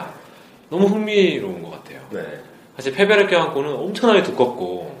자체가 너무 흥미로운 것 같아요. 네. 사실 패배를 껴안고는 엄청나게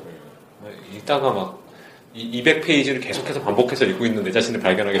두껍고 읽다가 막 200페이지를 계속해서 반복해서 읽고 있는 내 자신을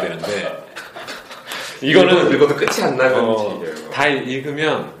발견하게 되는데 이거는 읽어도 끝이 안 나는 다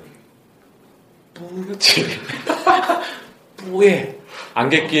읽으면 뿌옇지 뿌예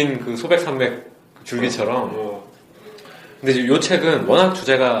안개 낀 그 소백산맥 줄기처럼. 근데 이 책은 워낙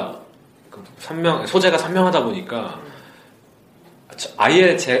주제가 소재가 선명하다 보니까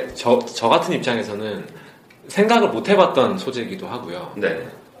아예 저 같은 입장에서는 생각을 못 해봤던 소재이기도 하고요. 네.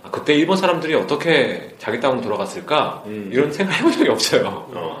 그때 일본 사람들이 어떻게 자기 땅으로 돌아갔을까? 이런 생각 해본 적이 없어요.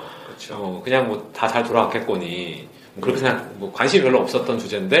 그렇죠. 그냥 뭐 다 잘 돌아갔겠거니. 그렇게 생각, 뭐 관심이 별로 없었던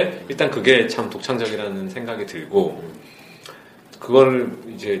주제인데, 일단 그게 참 독창적이라는 생각이 들고, 그걸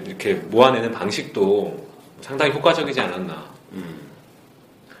이제 이렇게 모아내는 방식도 상당히 효과적이지 않았나.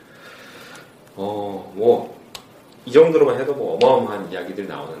 뭐, 이 정도로만 해도 뭐 어마어마한 이야기들이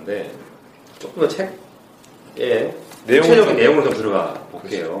나오는데, 조금 더 책의 구체적인 내용으로 좀 들어가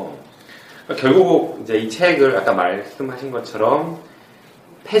볼게요. 그러니까 결국 이제 이 책을 아까 말씀하신 것처럼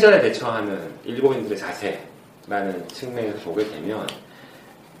패전에 대처하는 일본인들의 자세라는 측면에서 보게 되면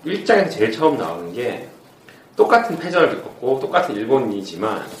 1장에서 제일 처음 나오는 게 똑같은 패전을 겪었고 똑같은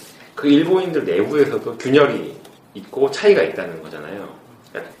일본이지만 그 일본인들 내부에서도 균열이 있고 차이가 있다는 거잖아요.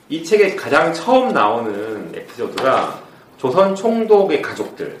 그러니까 이 책에 가장 처음 나오는 에피소드가 조선 총독의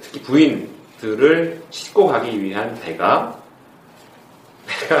가족들, 특히 부인들을 싣고 가기 위한 배가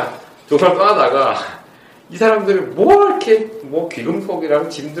조선을 떠나다가 이 사람들이 이렇게 귀금속이랑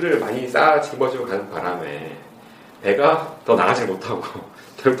짐들을 많이 쌓아 집어주고 가는 바람에 배가 더 나가지 못하고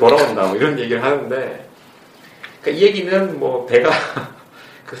결국 돌아온다 뭐 이런 얘기를 하는데, 그러니까 이 얘기는 뭐 배가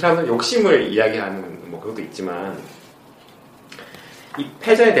그 사람은 욕심을 이야기하는 뭐 그것도 있지만 이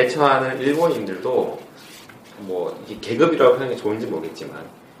패전에 대처하는 일본인들도 뭐 이게 계급이라고 표현이 좋은지 모르겠지만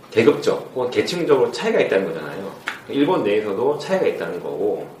계급적 혹은 계층적으로 차이가 있다는 거잖아요. 일본 내에서도 차이가 있다는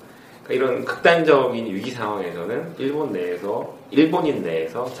거고, 그러니까 이런 극단적인 위기 상황에서는 일본인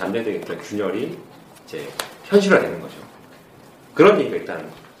내에서 잠재되어 있던 균열이 이제 현실화되는 거죠. 그런 얘기가 일단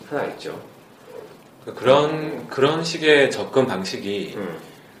하나 있죠. 그런 식의 접근 방식이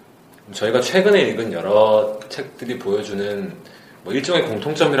저희가 최근에 읽은 여러 책들이 보여주는 뭐 일종의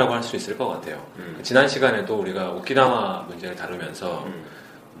공통점이라고 할 수 있을 것 같아요. 지난 시간에도 우리가 오키나와 문제를 다루면서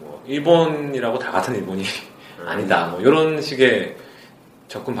뭐 일본이라고 다 같은 일본이 아니다 뭐 이런 식의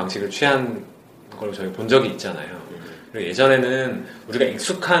접근 방식을 취한 걸 저희 본 적이 있잖아요. 그리고 예전에는 우리가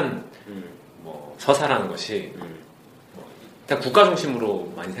익숙한 뭐 서사라는 것이 뭐 일단 국가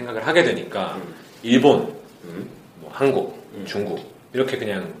중심으로 많이 생각을 하게 되니까 일본, 뭐 한국, 중국 이렇게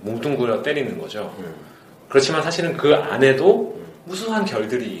그냥 뭉뚱그려 때리는 거죠. 그렇지만 사실은 그 안에도 무수한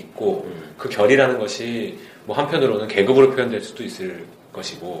결들이 있고 그 결이라는 것이 뭐 한편으로는 계급으로 표현될 수도 있을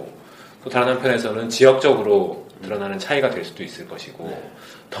것이고 또 다른 한편에서는 지역적으로 드러나는 차이가 될 수도 있을 것이고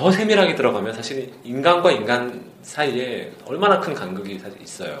더 세밀하게 들어가면 사실 인간과 인간 사이에 얼마나 큰 간극이 사실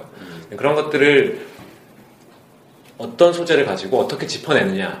있어요. 그런 것들을 어떤 소재를 가지고 어떻게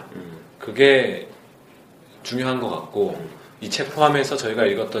짚어내느냐 그게 중요한 것 같고 이 책 포함해서 저희가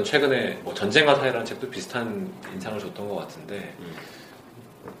읽었던 최근에 뭐 전쟁과 사회라는 책도 비슷한 인상을 줬던 것 같은데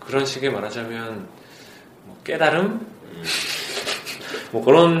그런 식의 말하자면 뭐 깨달음? 뭐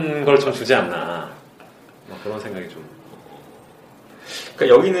그런 걸 좀 주지 않나 뭐 그런 생각이 좀.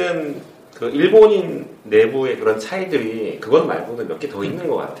 그러니까 여기는 그 일본인 내부의 그런 차이들이 그것 말고는 몇 개 더 있는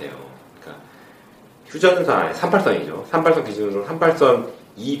것 같아요. 그러니까 휴전선, 38선이죠. 38선 기준으로 38선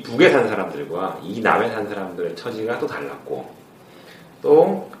이 북에 산 사람들과 이 남에 산 사람들의 처지가 또 달랐고,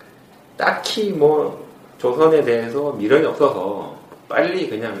 또 딱히 뭐 조선에 대해서 미련이 없어서 빨리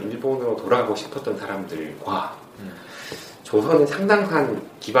그냥 일본으로 돌아가고 싶었던 사람들과 조선의 상당한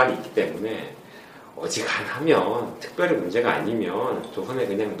기반이 있기 때문에 어지간하면 특별히 문제가 아니면 조선에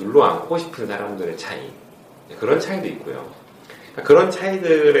그냥 눌러 앉고 싶은 사람들의 차이, 그런 차이도 있고요. 그러니까 그런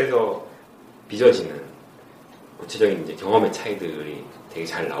차이들에서 빚어지는 구체적인 이제 경험의 차이들이 되게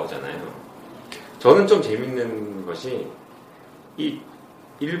잘 나오잖아요. 저는 좀 재밌는 것이 이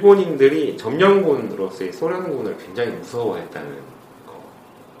일본인들이 점령군으로서의 소련군을 굉장히 무서워했다는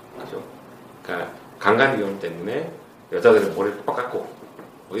거죠. 그러니까 강간위험 때문에 여자들은 머리를 빡 깎고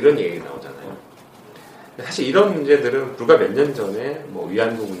뭐 이런 얘기가 나오잖아요. 사실 이런 문제들은 불과 몇 년 전에 뭐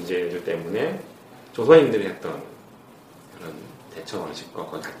위안부 문제들 때문에 조선인들이 했던 그런 대처 방식과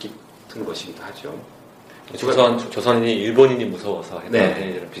거의 같은 것이기도 하죠. 조선인이 일본인이 무서워서 했던 네.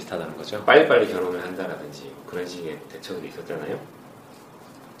 얘기랑 비슷하다는 거죠. 빨리빨리 결혼을 한다라든지 그런 식의 대처들이 있었잖아요.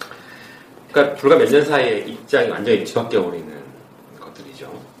 그러니까 불과 몇 년 사이에 입장이 완전히 뒤바뀌어 버리는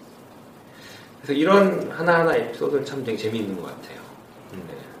것들이죠. 그래서 이런 하나하나 에피소드는 참 되게 재미있는 것 같아요.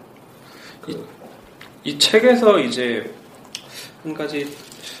 네. 이 책에서 이제 한 가지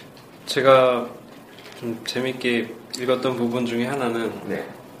제가 좀 재밌게 읽었던 부분 중에 하나는, 네.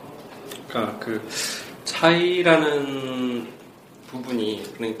 그러니까 그 차이라는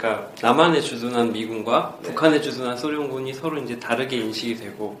부분이, 그러니까 남한에 주둔한 미군과 네. 북한에 주둔한 소련군이 서로 이제 다르게 인식이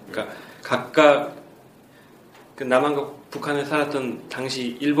되고, 그러니까 각각 그 남한과 북한에 살았던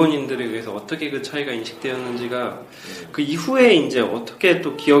당시 일본인들에 의해서 어떻게 그 차이가 인식되었는지가 그 이후에 이제 어떻게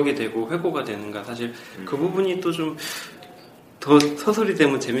또 기억이 되고 회고가 되는가, 사실 그 부분이 또 좀 더 서술이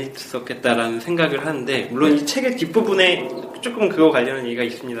되면 재밌었겠다라는 생각을 하는데, 물론 이 책의 뒷부분에 조금 그거 관련한 얘기가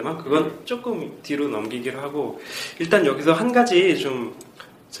있습니다만 그건 조금 뒤로 넘기기로 하고, 일단 여기서 한 가지 좀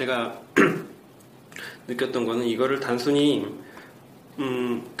제가 느꼈던 거는, 이거를 단순히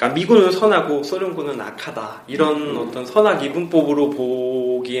그러니까 미군은 선하고 소련군은 악하다, 이런 어떤 선악 이분법으로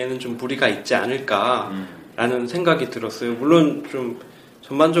보기에는 좀 무리가 있지 않을까라는 생각이 들었어요. 물론 좀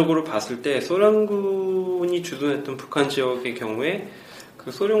전반적으로 봤을 때 소련군이 주둔했던 북한 지역의 경우에 그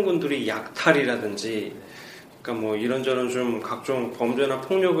소련군들이 약탈이라든지, 그러니까 뭐 이런저런 좀 각종 범죄나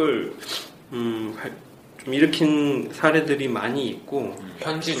폭력을 좀 일으킨 사례들이 많이 있고,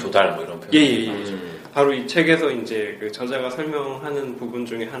 현지 조달 뭐 이런 표현. 예. 바로 이 책에서 이제 그 저자가 설명하는 부분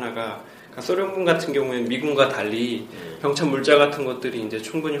중에 하나가, 그러니까 소련군 같은 경우에는 미군과 달리 병참 물자 같은 것들이 이제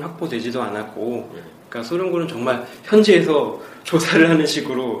충분히 확보되지도 않았고, 그러니까 소련군은 정말 현지에서 조사를 하는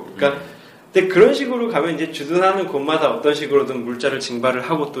식으로, 그러니까 근데 그런 식으로 가면 이제 주둔하는 곳마다 어떤 식으로든 물자를 징발을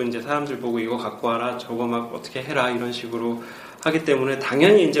하고, 또 이제 사람들 보고 이거 갖고 와라, 저거 막 어떻게 해라, 이런 식으로 하기 때문에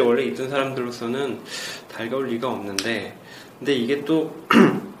당연히 이제 원래 있던 사람들로서는 달가울 리가 없는데, 근데 이게 또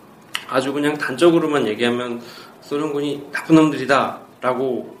아주 그냥 단적으로만 얘기하면 소련군이 나쁜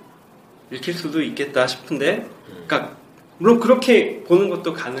놈들이다라고 읽힐 수도 있겠다 싶은데, 그러니까 물론 그렇게 보는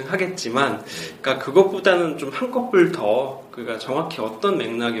것도 가능하겠지만, 그러니까 그것보다는 좀 한꺼풀 더, 그가 정확히 어떤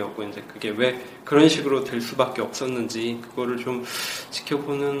맥락이었고 이제 그게 왜 그런 식으로 될 수밖에 없었는지 그거를 좀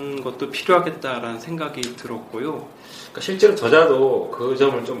지켜보는 것도 필요하겠다라는 생각이 들었고요. 그러니까 실제로 저자도 그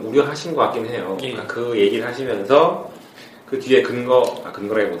점을 좀 우려하신 것 같긴 해요. 예. 그러니까 그 얘기를 하시면서 그 뒤에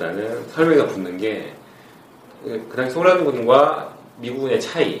근거라기보다는 설명이 붙는 게, 그 당시 소련군과 미군의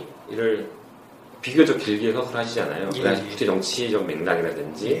차이를 비교적 길게 서술하시잖아요. 그 당시 국제 정치적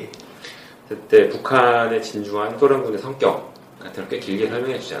맥락이라든지, 그때 북한에 진주한 소련군의 성격 같은 걸 꽤 길게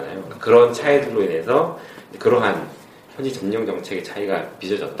설명해 주잖아요. 그러니까 그런 차이들로 인해서 그러한 현지 점령 정책의 차이가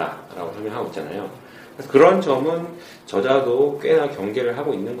빚어졌다라고 설명하고 있잖아요. 그래서 그런 점은 저자도 꽤나 경계를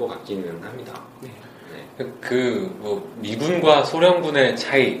하고 있는 것 같기는 합니다. 뭐 미군과 소련군의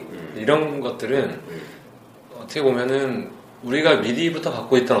차이 이런 것들은 어떻게 보면은 우리가 미리부터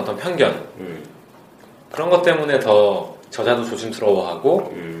갖고 있던 어떤 편견 그런 것 때문에 더 저자도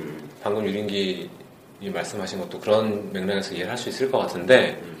조심스러워하고 방금 유린기이 말씀하신 것도 그런 맥락에서 이해를 할 수 있을 것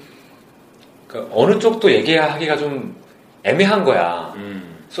같은데, 그러니까 어느 쪽도 얘기하기가 좀 애매한 거야.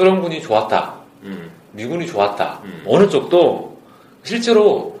 소련군이 좋았다, 미군이 좋았다. 어느 쪽도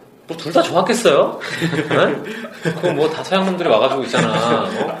실제로 뭐 둘 다 좋았겠어요? 그거 뭐 다 서양놈들이 와가지고 있잖아.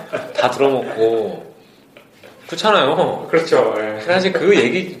 다 들어먹고. 그렇잖아요. 그렇죠. 사실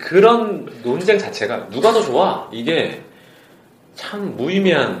그런 논쟁 자체가 누가 더 좋아? 이게 참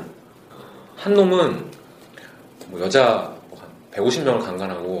무의미한. 한 놈은 뭐 여자 한 150명을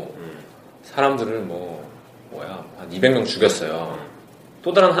강간하고 사람들을 한 200명 죽였어요.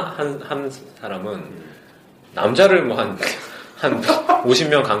 또 다른 한 사람은 남자를 뭐 한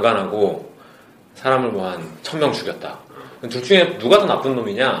 50명 강간하고 사람을 뭐 한 1000명 죽였다. 둘 중에 누가 더 나쁜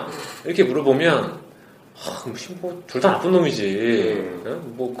놈이냐? 이렇게 물어보면 뭐 둘 다 나쁜 놈이지.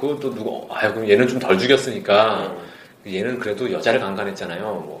 뭐 그것도 그럼 얘는 좀 덜 죽였으니까 얘는 그래도 여자를 강간했잖아요.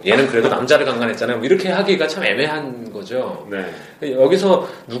 뭐 얘는 그래도 남자를 강간했잖아요. 뭐 이렇게 하기가 참 애매한 거죠. 네. 여기서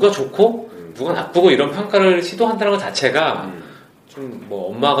누가 좋고 누가 나쁘고 이런 평가를 시도한다는 것 자체가 좀 뭐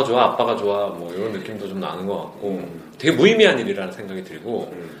엄마가 좋아 아빠가 좋아 뭐 이런 느낌도 좀 나는 것 같고 되게 무의미한 일이라는 생각이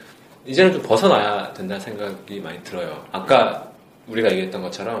들고 이제는 좀 벗어나야 된다는 생각이 많이 들어요. 아까 우리가 얘기했던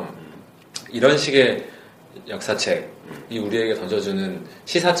것처럼 이런 식의 역사책이 우리에게 던져주는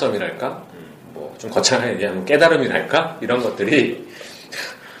시사점이랄까 뭐 좀 거창하게 얘기하면 깨달음이랄까 이런 것들이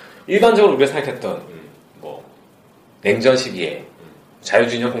일반적으로 우리가 생각했던 뭐 냉전 시기에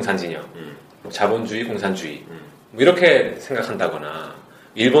자유진영 공산진영 뭐 자본주의 공산주의 뭐 이렇게 생각한다거나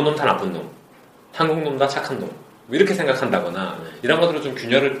일본 놈 다 나쁜 놈 한국 놈 다 착한 놈 뭐 이렇게 생각한다거나 이런 것들을 좀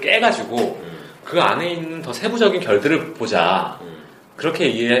균열을 깨가지고 그 안에 있는 더 세부적인 결들을 보자 그렇게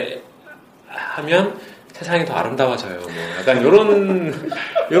이해하면 세상이 더 아름다워져요. 뭐 약간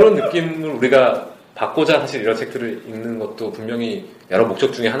이런 느낌을 우리가 받고자 사실 이런 책들을 읽는 것도 분명히 여러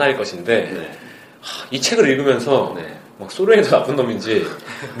목적 중에 하나일 것인데 이 책을 읽으면서 막 소련이 더 나쁜 놈인지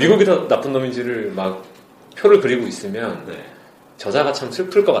미국이 더 나쁜 놈인지를 막 표를 그리고 있으면 저자가 참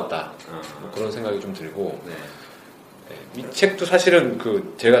슬플 것 같다. 뭐 그런 생각이 좀 들고 이 책도 사실은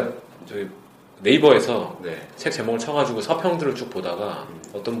제가 저희 네이버에서 책 제목을 쳐가지고 서평들을 쭉 보다가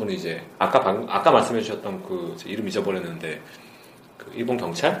어떤 분이 이제 아까 말씀해주셨던 그 이름 잊어버렸는데 그 일본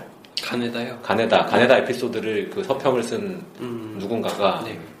경찰 가네다 에피소드를 그 서평을 쓴 누군가가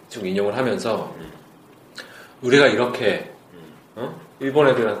쭉 인용을 하면서 우리가 이렇게 일본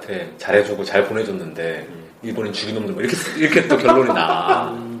애들한테 잘해주고 잘 보내줬는데 일본인 죽인 놈들 뭐 이렇게 또 결론이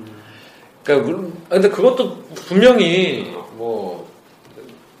나. 그러니까 근데 그것도 분명히 뭐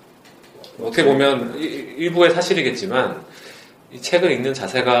어떻게 보면 일부의 사실이겠지만 이 책을 읽는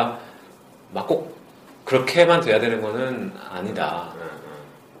자세가 막 꼭 그렇게만 돼야 되는 거는 아니다.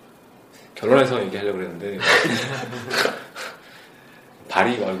 결론에서 얘기하려고 그랬는데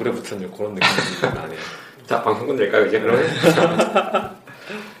발이 얼굴에 붙은 그런 느낌이 나네요. 자, 방송 끝낼까요 이제 그러면?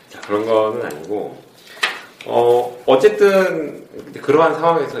 자, 그런 거는 아니고 어쨌든 그러한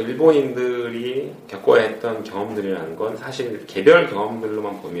상황에서 일본인들이 겪어야 했던 경험들이라는 건 사실 개별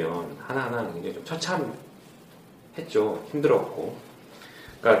경험들로만 보면 하나하나 굉장히 좀 처참했죠. 힘들었고.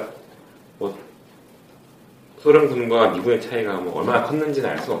 그러니까 뭐 소련군과 미군의 차이가 뭐 얼마나 컸는지는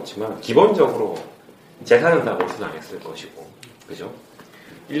알 수 없지만 기본적으로 재산은 다 몰수당했을 것이고, 그죠?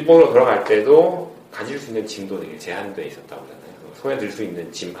 일본으로 돌아갈 때도 가질 수 있는 짐도 되게 제한되어 있었다고 하잖아요. 손에 들 수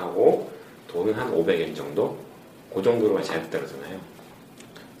있는 짐하고 돈은 한 500엔 정도? 그 정도로만 제한됐다고 그러잖아요.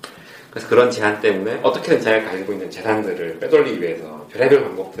 그래서 그런 제한 때문에 어떻게든 자기가 가지고 있는 재산들을 빼돌리기 위해서 별의별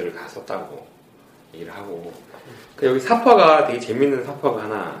방법들을 다 썼다고 얘기를 하고. 여기 사파가 되게 재밌는 사파가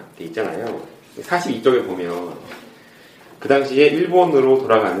하나 있잖아요. 42쪽에 보면 그 당시에 일본으로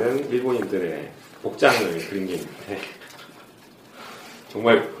돌아가는 일본인들의 복장을 그린 게 있는데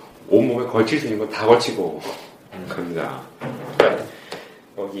정말 온몸에 걸칠 수 있는 건 다 걸치고 갑니다. 그러니까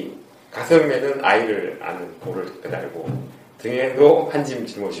여기 가슴에는 아이를 안은 볼을 달고 등에도 한 짐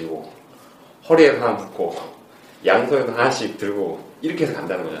짊어지고 허리에도 하나 묶고 양손에도 하나씩 들고 이렇게 해서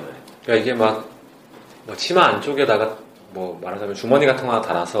간다는 거잖아요. 그러니까 이게 막 치마 안쪽에다가 뭐 말하자면 주머니 같은 거 하나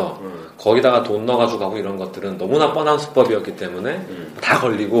달아서 거기다가 돈 넣어가지고 가고 이런 것들은 너무나 뻔한 수법이었기 때문에 다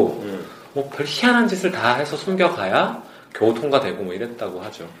걸리고 뭐 별 희한한 짓을 다 해서 숨겨가야 겨우 통과되고 뭐 이랬다고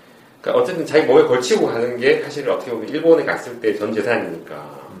하죠. 그러니까 어쨌든 자기 몸에 걸치고 가는 게 사실 어떻게 보면 일본에 갔을 때 전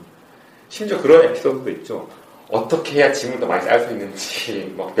재산이니까 심지어 그런 에피소드도 있죠. 어떻게 해야 짐을 더 많이 쌀 수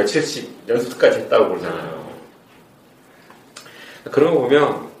있는지 막 며칠씩 연습까지 했다고 그러잖아요. 그런 거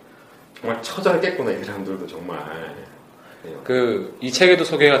보면 정말 처절을 깼구나 이 사람들도 정말. 이 책에도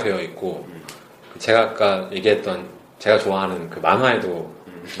소개가 되어 있고 제가 아까 얘기했던 제가 좋아하는 그 만화에도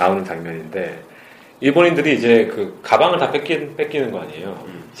나오는 장면인데 일본인들이 이제 그 가방을 다 뺏기는 거 아니에요.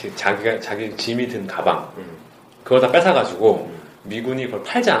 자기 짐이 든 가방 그걸 다 뺏어가지고 미군이 그걸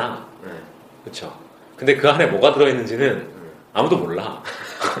팔잖아. 그렇죠. 근데 그 안에 뭐가 들어있는지는 아무도 몰라.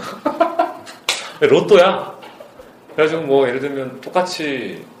 로또야. 그래가지고 뭐 예를 들면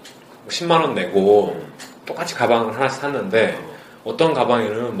똑같이 10만 원 내고 똑같이 가방을 하나씩 샀는데 어떤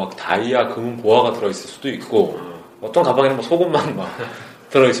가방에는 막 다이아, 금, 보화가 들어있을 수도 있고 어떤 가방에는 뭐 속옷만 막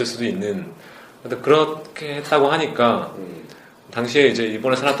들어있을 수도 있는. 근데 그렇게 했다고 하니까 당시에 이제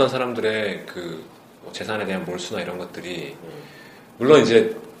일본에 살았던 사람들의 그 재산에 대한 몰수나 이런 것들이 물론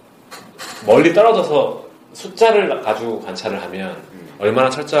이제 멀리 떨어져서 숫자를 가지고 관찰을 하면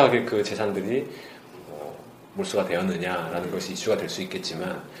얼마나 철저하게 그 재산들이 몰수가 되었느냐라는 것이 이슈가 될 수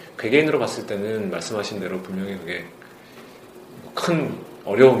있겠지만 개개인으로 봤을 때는 말씀하신 대로 분명히 그게 큰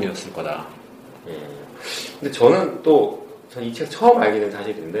어려움이었을 거다. 근데 저는 이 책 처음 알게 된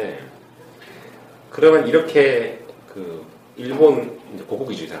사실인데 그러면 이렇게 그 일본 이제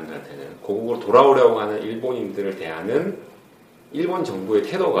고국이주의 사람들한테는 고국으로 돌아오려고 하는 일본인들을 대하는 일본 정부의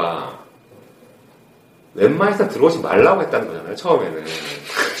태도가 웬만해서 들어오지 말라고 했다는 거잖아요. 처음에는.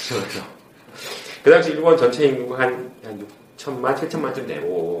 그 당시 일본 전체 인구가 한 6천만, 7천만쯤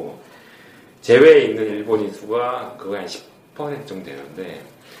되고 제외에 있는 일본인 수가 그거 한 10% 정도 되는데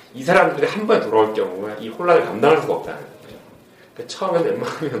이 사람들이 한 번에 돌아올 경우에 이 혼란을 감당할 수가 없다는 거예요. 그러니까 처음에는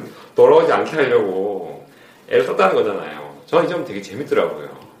웬만하면 돌아오지 않게 하려고 애를 썼다는 거잖아요. 저는 이 점 되게 재밌더라고요.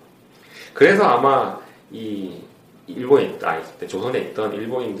 그래서 아마 이 일본에 조선에 있던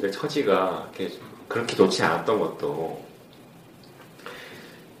일본인들의 처지가 그렇게 좋지 않았던 것도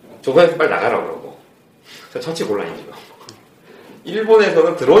조선에서 빨리 나가라고 그러고 처치 곤란이죠.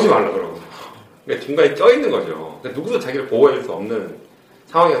 일본에서는 들어오지 말라고 그러고 그러니까 중간에 껴있는 거죠. 그러니까 누구도 자기를 보호해줄 수 없는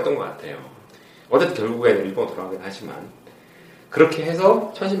상황이었던 것 같아요. 어쨌든 결국에는 일본 돌아가긴 하지만 그렇게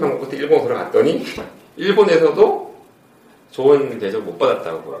해서 천신만고 끝에 일본 돌아갔더니 일본에서도 좋은 대접 못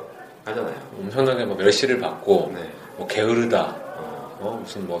받았다고 하잖아요. 엄청나게 뭐 멸시를 받고 뭐 게으르다,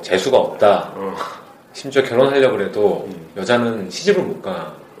 무슨 뭐 재수가 없다. 심지어 결혼하려고 해도 여자는 시집을 못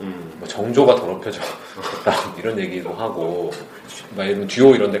가. 뭐 정조가 더럽혀져 이런 얘기도 하고 막 이런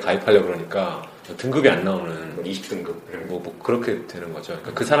듀오 이런 데 가입하려고 그러니까 등급이 안 나오는 20등급 뭐 그렇게 되는 거죠.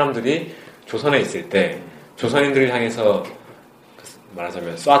 그러니까 그 사람들이 조선에 있을 때 조선인들을 향해서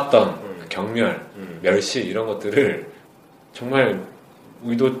말하자면 쏘았던 경멸, 멸시 이런 것들을 정말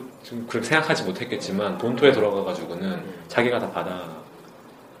의도 그렇게 생각하지 못했겠지만 본토에 돌아가가지고는 자기가 다 받아.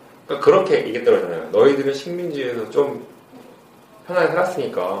 그러니까 그렇게 얘기했더라고요. 너희들은 식민지에서 좀 편하게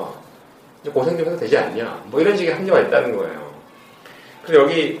살았으니까 이제 고생 좀 해도 되지 않냐? 뭐 이런 식의 합리화가 있다는 거예요. 그리고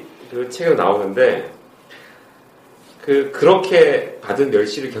여기 그 책에도 나오는데 그렇게 받은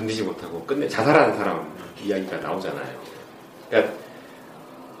멸시를 견디지 못하고 끝내 자살하는 사람 이야기가 나오잖아요. 그러니까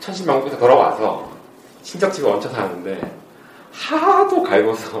천신만고에서 돌아와서 친척집에 얹혀 사는데 하도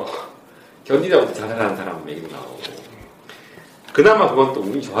갈궈서 견디다 못해 자살하는 사람 얘기도 나오고 그나마 그건 또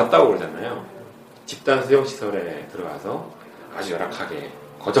운이 좋았다고 그러잖아요. 집단 수용시설에 들어가서 아주 열악하게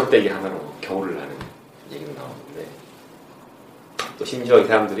거적대기 하나로 겨울을 하는 얘기도 나오는데 또 심지어 이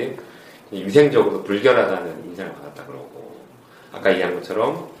사람들이 위생적으로 불결하다는 인상을 받았다 그러고 아까 얘기한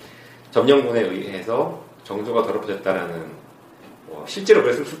것처럼 점령군에 의해서 정조가 더럽혀졌다라는 실제로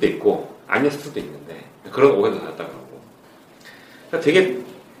그랬을 수도 있고 아니었을 수도 있는데 그런 오해도 받았다 그러고 그러니까 되게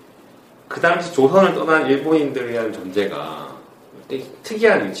그 당시 조선을 떠난 일본인들이라는 존재가 되게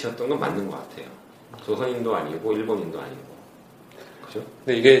특이한 위치였던 건 맞는 것 같아요. 조선인도 아니고 일본인도 아니고 그죠?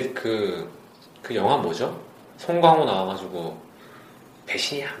 근데 이게 그 영화 뭐죠? 송강호 나와가지고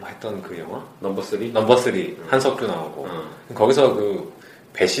배신이야 뭐 했던 그 영화? 넘버 3? 넘버 3 한석규 나오고 거기서 그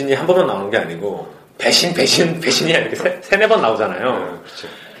배신이 한 번만 나오는 게 아니고 배신이야 이렇게 세네 번 나오잖아요. 그렇죠.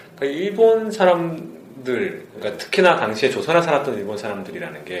 그러니까 일본 사람들 그러니까 특히나 당시에 조선에 살았던 일본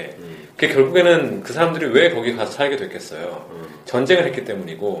사람들이라는 게 그게 결국에는 그 사람들이 왜 거기 가서 살게 됐겠어요. 전쟁을 했기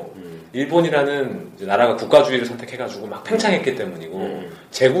때문이고 일본이라는 나라가 국가주의를 선택해가지고 막 팽창했기 때문이고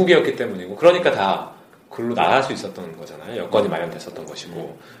제국이었기 때문이고 그러니까 다 글로 나갈 수 있었던 거잖아요. 여건이 마련됐었던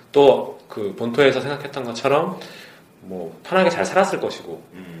것이고 또 그 본토에서 생각했던 것처럼 뭐 편하게 잘 살았을 것이고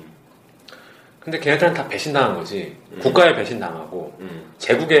근데 걔네들은 다 배신당한 거지. 국가에 배신당하고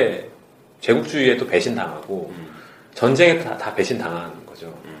제국주의에 또 배신당하고 전쟁에 다 배신당한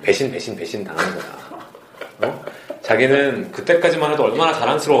거죠. 배신당하는 거다. 자기는 그때까지만 해도 얼마나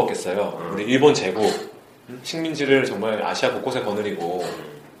자랑스러웠겠어요. 우리 일본 제국 식민지를 정말 아시아 곳곳에 거느리고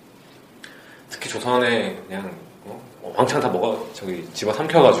특히 조선에 그냥 왕창 다 집어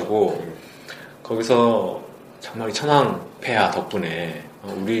삼켜가지고 거기서 정말 이 천황폐하 덕분에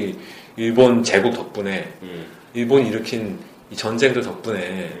우리 일본 제국 덕분에 일본이 일으킨 이 전쟁들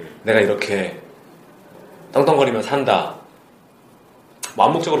덕분에 내가 이렇게 떵떵거리며 산다.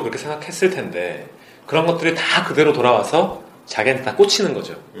 암묵적으로 그렇게 생각했을 텐데 그런 것들이 다 그대로 돌아와서 자기한테 다 꽂히는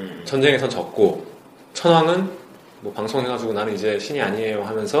거죠. 전쟁에선 졌고 천황은 뭐 방송해가지고 나는 이제 신이 아니에요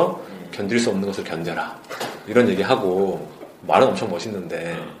하면서 견딜 수 없는 것을 견뎌라 이런 얘기하고 말은 엄청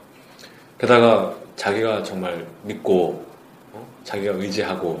멋있는데 게다가 자기가 정말 믿고 자기가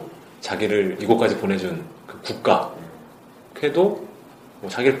의지하고 자기를 이곳까지 보내준 그 국가 그래도 뭐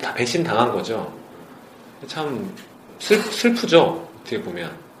자기를 다 배신당한 거죠. 참 슬프죠 어떻게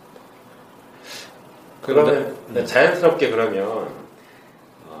보면. 그러면 자연스럽게 그러면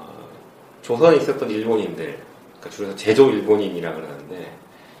조선에 있었던 일본인들 그러니까 줄여서 제조일본인이라 그러는데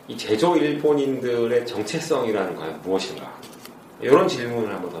이 제조일본인들의 정체성이라는 건 무엇인가? 이런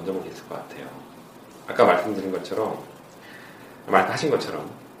질문을 한번 던져볼 수 있을 것 같아요. 아까 말씀드린 것처럼 말씀하신 것처럼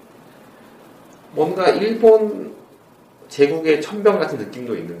뭔가 일본 제국의 천병 같은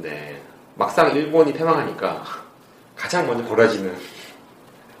느낌도 있는데 막상 일본이 패망하니까 가장 먼저 벌어지는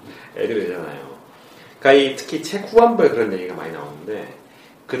애들이잖아요. 그러니까 특히 책 후반부에 그런 얘기가 많이 나오는데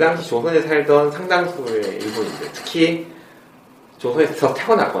그 당시 조선에 살던 상당수의 일본인들, 특히 조선에서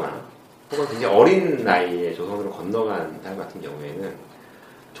태어났거나 혹은 굉장히 어린 나이에 조선으로 건너간 사람 같은 경우에는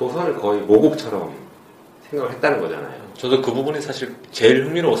조선을 거의 모국처럼 생각을 했다는 거잖아요. 저도 그 부분이 사실 제일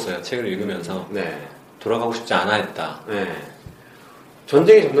흥미로웠어요. 책을 읽으면서. 네. 돌아가고 싶지 않아 했다. 네.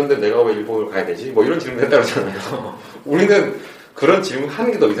 전쟁이 졌는데 내가 왜 일본을 가야 되지? 뭐 이런 질문 했다고 하잖아요. 우리는 그런 질문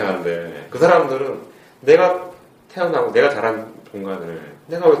하는 게 더 이상한데 그 사람들은 내가 태어나고 내가 자란 공간을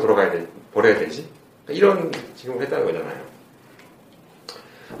내가 왜 버려야 되지? 이런 질문을 했다는 거잖아요.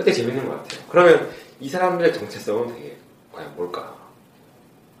 되게 재밌는 것 같아요. 그러면 이 사람들의 정체성은 되게 과연 뭘까?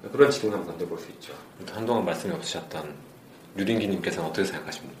 그런 질문 한번 던져볼 수 있죠. 한동안 말씀이 없으셨던 유린기님께서는 어떻게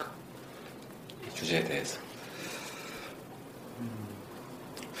생각하십니까? 이 주제에 대해서.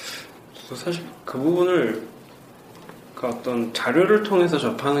 사실 그 부분을 그 어떤 자료를 통해서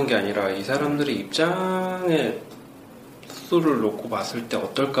접하는 게 아니라 이 사람들의 입장에 수를 놓고 봤을 때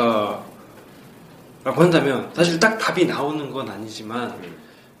어떨까라고 한다면 사실 딱 답이 나오는 건 아니지만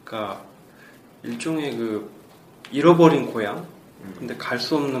그러니까 일종의 그 잃어버린 고향 근데 갈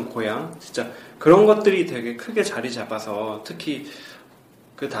수 없는 고향 진짜 그런 것들이 되게 크게 자리 잡아서 특히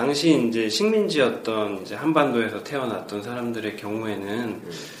그 당시 이제 식민지였던 이제 한반도에서 태어났던 사람들의 경우에는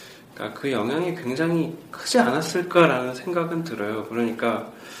그러니까 그 영향이 굉장히 크지 않았을까라는 생각은 들어요.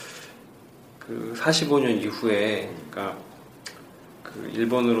 그러니까 그 45년 이후에 그러니까 그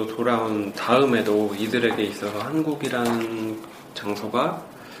일본으로 돌아온 다음에도 이들에게 있어서 한국이라는 장소가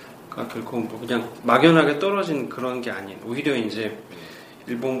그러니까 결코 뭐 그냥 막연하게 떨어진 그런 게 아닌 오히려 이제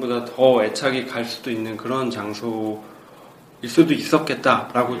일본보다 더 애착이 갈 수도 있는 그런 장소일 수도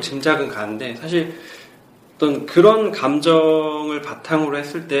있었겠다라고 짐작은 가는데 사실 어떤 그런 감정을 바탕으로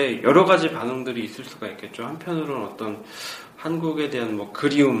했을 때 여러 가지 반응들이 있을 수가 있겠죠. 한편으로는 어떤 한국에 대한 뭐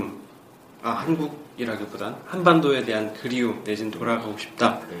그리움, 한국이라기보단 한반도에 대한 그리움 내진 돌아가고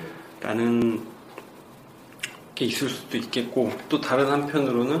싶다라는 게 있을 수도 있겠고 또 다른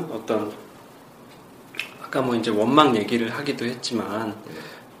한편으로는 어떤 아까 뭐 이제 원망 얘기를 하기도 했지만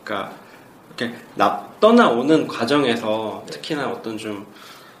그러니까 이렇게 떠나오는 과정에서 특히나 어떤 좀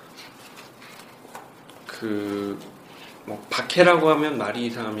뭐 박해라고 하면 말이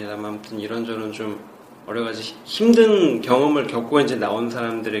이상합니다만 아무튼 이런저런 좀 여러 가지 힘든 경험을 겪고 이제 나온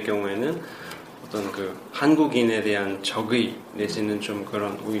사람들의 경우에는 어떤 그 한국인에 대한 적의 내지는 좀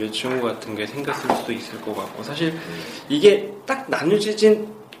그런 오히려 증오 같은 게 생겼을 수도 있을 것 같고 사실 이게 딱 나뉘지는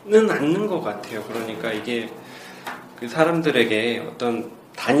않는 것 같아요. 그러니까 이게 그 사람들에게 어떤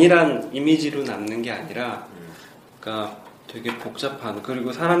단일한 이미지로 남는 게 아니라 그러니까 되게 복잡한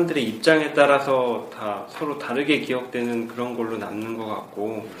그리고 사람들의 입장에 따라서 다 서로 다르게 기억되는 그런 걸로 남는 것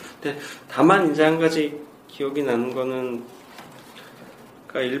같고 근데 다만 이제 한 가지 기억이 나는 거는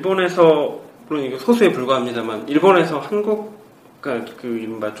그러니까 일본에서 물론 이거 소수에 불과합니다만 일본에서 한국 그러니까 그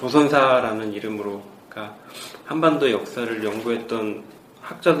이른바 조선사라는 이름으로 그러니까 한반도의 역사를 연구했던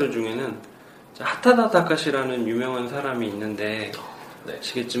학자들 중에는 하타다 다카시라는 유명한 사람이 있는데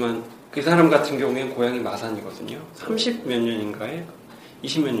아시겠지만 그 사람 같은 경우에는 고향이 마산이거든요. 30몇 년인가에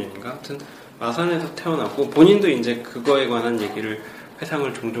 20몇 년인가 아무튼 마산에서 태어났고 본인도 이제 그거에 관한 얘기를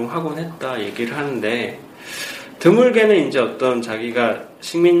회상을 종종 하곤 했다 얘기를 하는데 드물게는 이제 어떤 자기가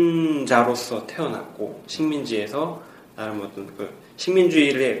식민자로서 태어났고 식민지에서 나름 어떤 그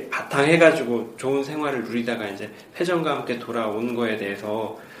식민주의를 바탕해가지고 좋은 생활을 누리다가 이제 패전과 함께 돌아온 거에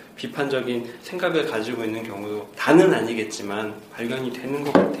대해서 비판적인 생각을 가지고 있는 경우도 다는 아니겠지만 발견이 되는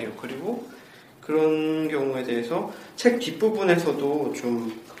것 같아요. 그리고 그런 경우에 대해서 책 뒷부분에서도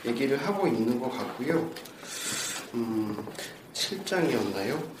좀 얘기를 하고 있는 것 같고요.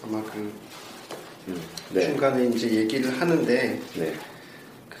 7장이었나요? 아마 네. 중간에 이제 얘기를 하는데 네.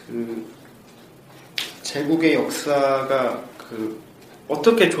 그 제국의 역사가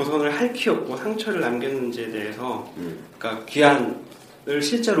어떻게 조선을 핥히었고 상처를 남겼는지에 대해서 그러니까 귀환을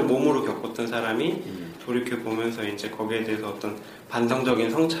실제로 몸으로 겪었던 사람이 돌이켜 보면서 이제 거기에 대해서 어떤 반성적인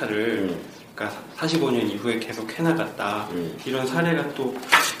성찰을 그러니까 45년 이후에 계속 해나갔다 이런 사례가 또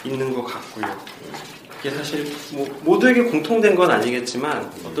있는 것 같고요. 이게 사실 뭐 모두에게 공통된 건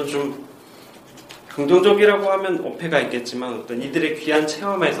아니겠지만 어떤 좀 긍정적이라고 하면 어폐가 있겠지만 어떤 이들의 귀한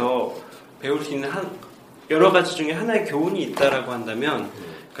체험에서 배울 수 있는 여러 가지 중에 하나의 교훈이 있다라고 한다면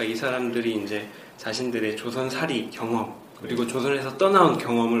그러니까 이 사람들이 이제 자신들의 조선살이 경험 그리고 조선에서 떠나온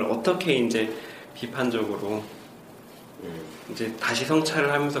경험을 어떻게 이제 비판적으로 이제 다시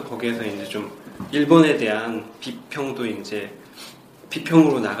성찰을 하면서 거기에서 이제 좀 일본에 대한 비평도 이제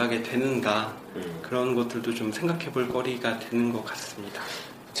비평으로 나가게 되는가 그런 것들도 좀 생각해 볼 거리가 되는 것 같습니다.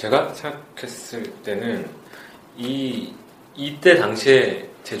 제가 생각했을 때는 이때 당시에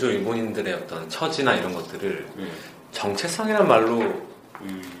제조 일본인들의 어떤 처지나 이런 것들을 정체성이란 말로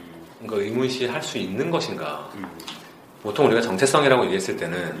의문시할 수 있는 것인가. 보통 우리가 정체성이라고 얘기했을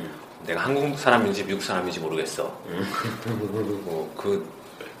때는 내가 한국 사람인지 미국 사람인지 모르겠어.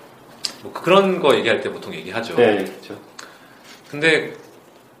 그런 거 얘기할 때 보통 얘기하죠. 네, 그렇죠. 근데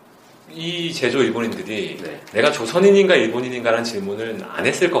이 제조 일본인들이 네. 내가 조선인인가 일본인인가라는 질문을 안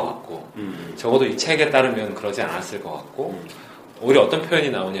했을 것 같고 적어도 이 책에 따르면 그러지 않았을 것 같고 오히려 어떤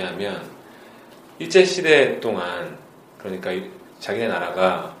표현이 나오냐 하면 일제시대 동안 그러니까 자기네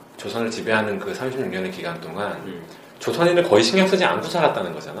나라가 조선을 지배하는 그 36년의 기간 동안 조선인을 거의 신경 쓰지 않고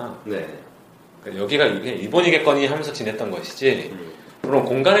살았다는 거잖아. 네. 그러니까 여기가 이게 일본이겠거니 하면서 지냈던 것이지 물론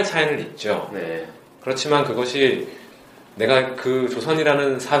공간의 차이는 있죠. 네. 그렇지만 그것이 내가 그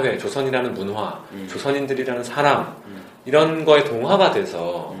조선이라는 사회, 조선이라는 문화, 조선인들이라는 사람 이런 거에 동화가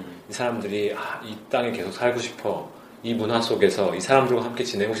돼서 이 사람들이 이 땅에 계속 살고 싶어 이 문화 속에서 이 사람들과 함께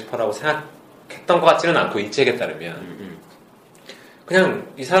지내고 싶어라고 생각했던 것 같지는 않고 이 책에 따르면 그냥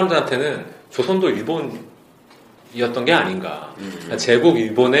이 사람들한테는 조선도 일본이었던 게 아닌가. 그러니까 제국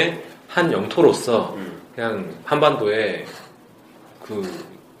일본의 한 영토로서 그냥 한반도에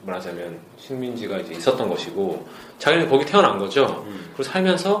말하자면 식민지가 이제 있었던 것이고 자기는 거기 태어난 거죠. 그리고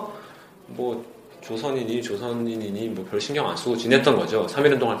살면서 뭐 조선인이니 뭐 별 신경 안 쓰고 지냈던 거죠.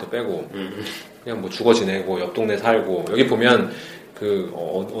 3.1운동 할 때 빼고 그냥 뭐 죽어 지내고 옆 동네 살고 여기 보면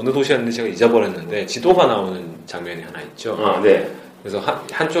어느 도시였는지 제가 잊어버렸는데 지도가 나오는 장면이 하나 있죠. 네. 그래서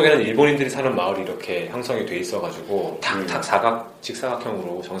한쪽에는 일본인들이 사는 마을이 이렇게 형성이 돼 있어가지고 탁탁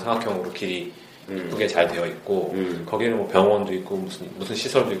직사각형으로 정사각형으로 길이 예쁘게 잘 되어 있고 거기에는 뭐 병원도 있고 무슨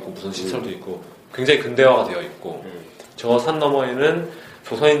시설도 있고 무슨 시설도 있고 굉장히 근대화가 되어 있고 저 산 너머에는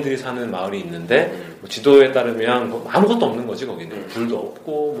조선인들이 사는 마을이 있는데 뭐 지도에 따르면 뭐 아무것도 없는 거지 거기는 불도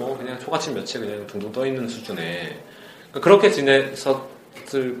없고 뭐 그냥 초가집 몇 채 그냥 둥둥 떠 있는 수준에 그렇게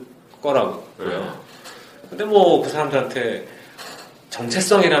지냈었을 거라고요. 근데 뭐 그 사람들한테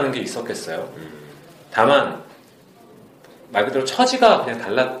정체성이라는 게 있었겠어요. 다만 말 그대로 처지가 그냥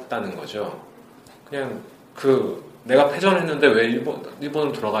달랐다는 거죠. 그냥 내가 패전했는데 왜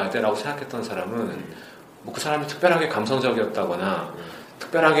일본으로 돌아가야 돼? 라고 생각했던 사람은 뭐 그 사람이 특별하게 감성적이었다거나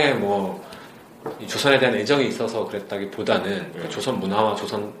특별하게 뭐 이 조선에 대한 애정이 있어서 그랬다기보다는 조선 문화와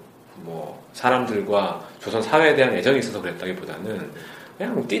조선 뭐 사람들과 조선 사회에 대한 애정이 있어서 그랬다기보다는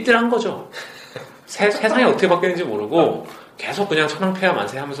그냥 띠뜰한 거죠. 세상이 어떻게 바뀌는지 모르고 계속 그냥 천황폐하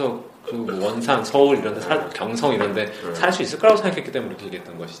만세하면서 뭐 원산, 서울 이런 데 경성 이런 데 살 수 있을 거라고 생각했기 때문에 그렇게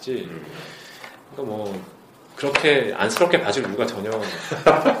얘기했던 것이지. 그러니까 뭐 그렇게 안쓰럽게 봐줄 이유가 전혀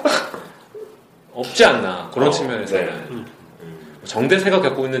없지 않나 그런 측면에서는 정대세가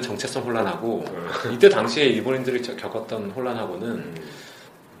겪고 있는 정체성 혼란하고 이때 당시에 일본인들이 겪었던 혼란하고는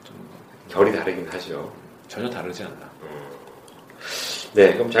좀 결이 다르긴 하죠. 전혀 다르지 않나.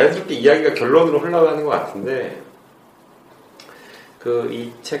 네, 그럼 자연스럽게 이야기가 결론으로 흘러가는 것 같은데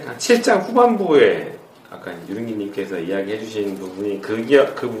이 책 한 7장 후반부에 아까 유릉기님께서 이야기해 주신 부분이 그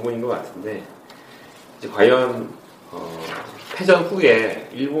부분인 것 같은데 이제 과연 패전 후에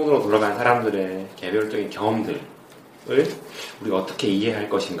일본으로 돌아간 사람들의 개별적인 경험들을 우리가 어떻게 이해할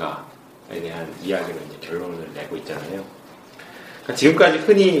것인가에 대한 이야기로 이제 결론을 내고 있잖아요. 그러니까 지금까지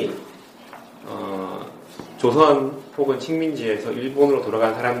흔히 조선 혹은 식민지에서 일본으로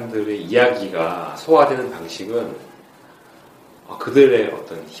돌아간 사람들의 이야기가 소화되는 방식은 그들의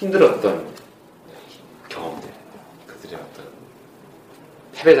어떤 힘들었던 경험들, 그들의 어떤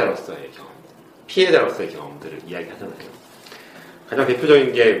패배자로서의 경험들, 피해자로서의 경험들을 이야기하잖아요. 가장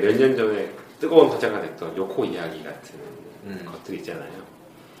대표적인 게 몇 년 전에 뜨거운 화제가 됐던 요코 이야기 같은 것들이 있잖아요.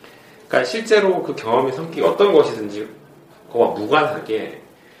 그러니까 실제로 그 경험의 성격이 어떤 것이든지 그와 무관하게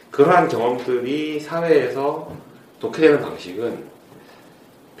그러한 경험들이 사회에서 독해되는 방식은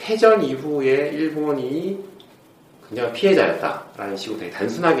패전 이후에 일본이 굉장히 피해자였다라는 식으로 되게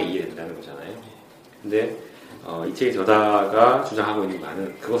단순하게 이해된다는 거잖아요. 근데 이 책의 저자가 주장하고 있는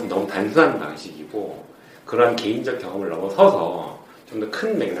바는 그것은 너무 단순한 방식이고 그러한 개인적 경험을 넘어서서 좀 더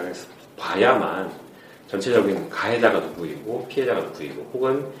큰 맥락에서 봐야만 전체적인 가해자가 누구이고 피해자가 누구이고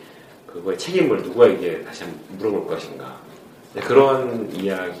혹은 그거의 책임을 누구에게 다시 한번 물어볼 것인가 그런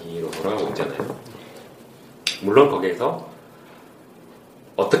이야기로 돌아가고 있잖아요. 물론 거기에서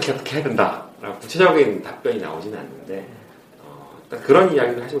어떻게 해야 된다라고 구체적인 답변이 나오지는 않는데 그런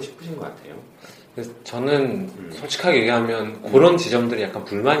이야기를 하시고 싶으신 것 같아요. 그래서 저는 솔직하게 얘기하면 그런 지점들이 약간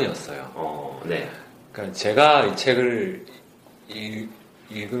불만이었어요. 네. 그러니까 제가 이 책을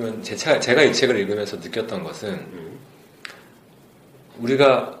읽으면 제가 이 책을 읽으면서 느꼈던 것은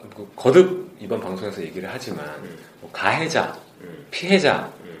우리가 거듭 이번 방송에서 얘기를 하지만 뭐 가해자,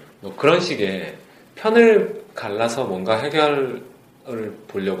 피해자 뭐 그런 식의 편을 갈라서 뭔가 해결을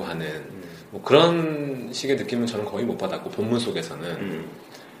보려고 하는 뭐 그런 식의 느낌은 저는 거의 못 받았고 본문 속에서는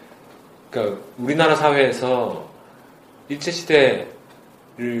그러니까 우리나라 사회에서 일제시대를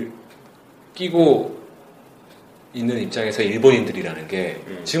끼고 있는 입장에서 일본인들이라는 게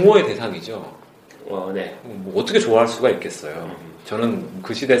증오의 대상이죠. 네. 뭐 어떻게 좋아할 수가 있겠어요. 저는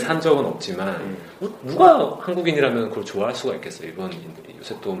그 시대에 산 적은 없지만 누가 한국인이라면 그걸 좋아할 수가 있겠어요. 일본인들이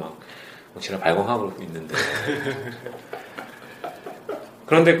요새 또 막 지랄 발광하고 있는데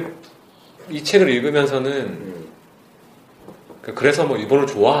그런데 이 책을 읽으면서는 그래서 뭐 일본을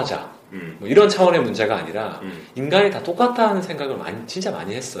좋아하자 뭐 이런 차원의 문제가 아니라 인간이 다 똑같다는 생각을 진짜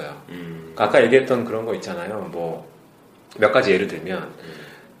많이 했어요. 그러니까 아까 얘기했던 그런 거 있잖아요. 뭐 몇 가지 예를 들면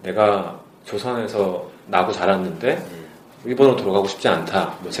내가 조선에서 나고 자랐는데 일본으로 돌아가고 싶지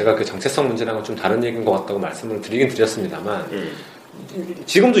않다. 뭐 제가 그 정체성 문제랑은 좀 다른 얘기인 것 같다고 말씀을 드리긴 드렸습니다만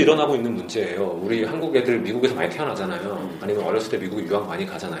지금도 일어나고 있는 문제예요. 우리 한국 애들 미국에서 많이 태어나잖아요. 아니면 어렸을 때 미국에 유학 많이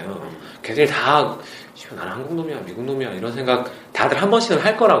가잖아요. 걔들이 다 나는 한국 놈이야 미국 놈이야 이런 생각 다들 한 번씩은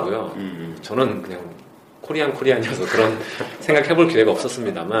할 거라고요. 저는 그냥 코리안이어서 그런 생각해볼 기회가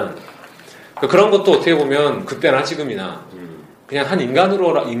없었습니다만 그런 것도 어떻게 보면 그때나 지금이나 그냥 한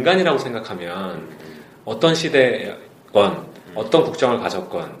인간이라고 생각하면 어떤 시대건 어떤 국정을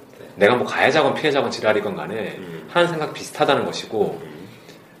가졌건 내가 뭐 가해자건 피해자건 지랄이건 간에 하는 생각 비슷하다는 것이고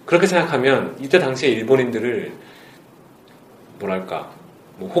그렇게 생각하면 이때 당시에 일본인들을 뭐랄까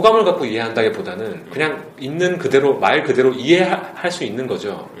뭐 호감을 갖고 이해한다기보다는 그냥 있는 그대로 말 그대로 이해할 수 있는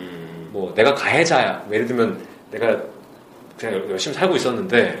거죠. 뭐 내가 가해자야. 예를 들면 내가 그냥 열심히 살고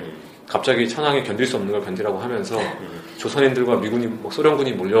있었는데 갑자기 천황이 견딜 수 없는 걸 견디라고 하면서 조선인들과 미군이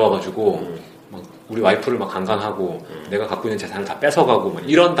소련군이 몰려와가지고 막 우리 와이프를 막 강간하고 내가 갖고 있는 재산을 다 뺏어가고 막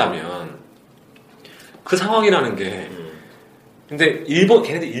이런다면 그 상황이라는 게 근데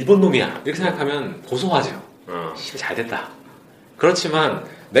걔네들 일본 놈이야 이렇게 생각하면 고소하죠. 잘 됐다. 그렇지만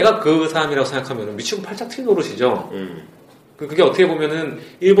내가 그 사람이라고 생각하면 미치고 팔짝 튄 노릇이죠. 그게 어떻게 보면은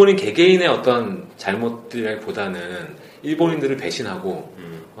일본인 개개인의 어떤 잘못들보다는 일본인들을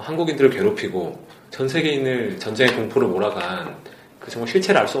배신하고 한국인들을 괴롭히고 전 세계인을 전쟁의 공포로 몰아간 그 정말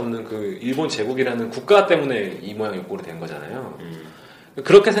실체를 알 수 없는 그 일본 제국이라는 국가 때문에 이 모양 이 꼴이 된 거잖아요.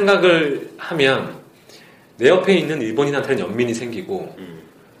 그렇게 생각을 하면 내 옆에 있는 일본인한테는 연민이 생기고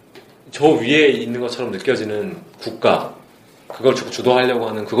저 위에 있는 것처럼 느껴지는 국가 그걸 주도하려고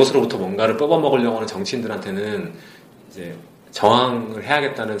하는 그것으로부터 뭔가를 뽑아먹으려고 하는 정치인들한테는 이제 저항을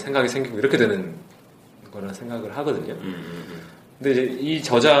해야겠다는 생각이 생기고 이렇게 되는 거라는 생각을 하거든요. 근데 이제 이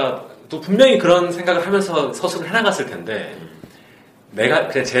저자도 분명히 그런 생각을 하면서 서술을 해나갔을 텐데 내가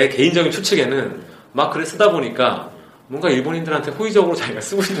그냥 제 개인적인 추측에는 막 글을 쓰다 보니까 뭔가 일본인들한테 호의적으로 자기가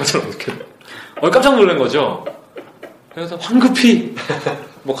쓰고 있는 것처럼 느껴요. 깜짝 놀란 거죠. 그래서 황급히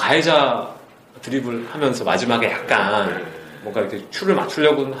뭐 가해자 드립을 하면서 마지막에 약간 뭔가 이렇게 추를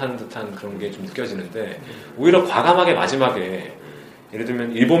맞추려고 하는 듯한 그런 게 좀 느껴지는데 오히려 과감하게 마지막에 예를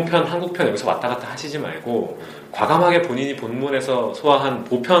들면 일본 편, 한국 편 여기서 왔다 갔다 하시지 말고 과감하게 본인이 본문에서 소화한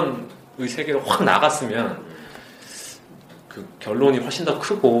보편의 세계로 확 나갔으면 그 결론이 훨씬 더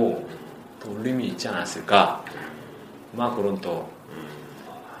크고 더 울림이 있지 않았을까. 막 그런 또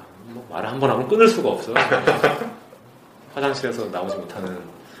뭐 말을 한 번 하면 끊을 수가 없어요. 화장실에서 나오지 못하는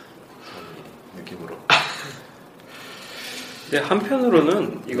느낌으로. 근데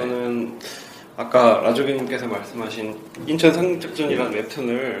한편으로는 이거는 아까 라조기님께서 말씀하신 인천 상륙작전이라는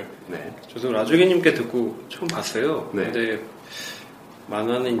웹툰을 저도 라조기님께 듣고 처음 봤어요. 근데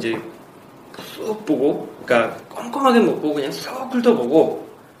만화는 이제 쑥 보고, 그러니까 꼼꼼하게 못 보고 그냥 쑥 훑어보고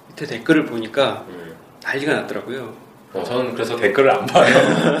밑에 댓글을 보니까 난리가 났더라고요. 저는 그래서 댓글을 안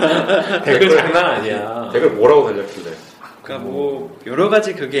봐요. 댓글 장난 아니야. 댓글 뭐라고 달렸길래? 그러니까 뭐 여러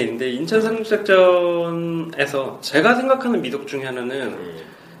가지 그게 있는데 인천 상륙작전에서 제가 생각하는 미덕 중에 하나는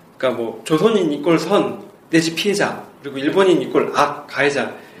그러니까 뭐 조선인 이꼴 선 내지 피해자 그리고 일본인 이꼴 악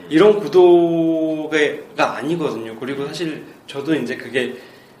가해자 이런 구도가 아니거든요. 그리고 사실 저도 이제 그게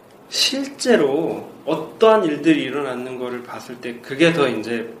실제로 어떠한 일들이 일어나는 거를 봤을 때 그게 더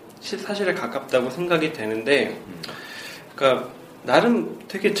이제 사실에 가깝다고 생각이 되는데, 그러니까 나름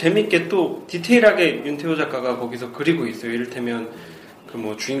되게 재밌게 또 디테일하게 윤태호 작가가 거기서 그리고 있어요. 이를테면 그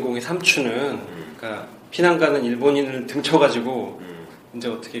뭐 주인공의 삼촌은 그러니까 피난 가는 일본인을 등쳐가지고 이제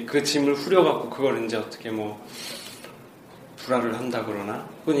어떻게 그 짐을 후려갖고 그걸 이제 어떻게 뭐 불화를 한다 그러나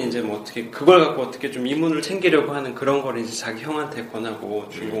혹은 이제 뭐 어떻게 그걸 갖고 어떻게 좀 이문을 챙기려고 하는 그런 걸 이제 자기 형한테 권하고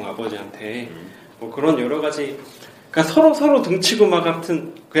주인공 아버지한테 뭐 그런 여러 가지 그러니까 서로 등치고 막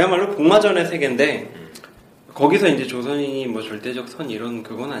같은 그야말로 복마전의 세계인데 거기서 이제 조선인이 뭐 절대적 선 이런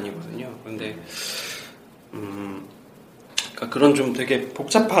그건 아니거든요. 그런데 그러니까 그런 좀 되게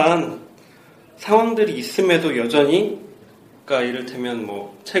복잡한 상황들이 있음에도 여전히 그러니까 이를테면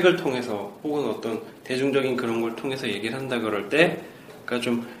뭐 책을 통해서 혹은 어떤 대중적인 그런 걸 통해서 얘기를 한다 그럴 때 그러니까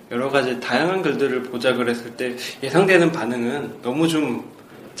좀 여러 가지 다양한 글들을 보자 그랬을 때 예상되는 반응은 너무 좀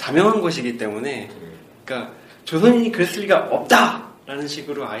자명한 것이기 때문에 그러니까 조선인이 그랬을 리가 없다라는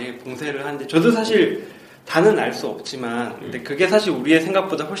식으로 아예 봉쇄를 하는데 저도 사실 다는 알 수 없지만 근데 그게 사실 우리의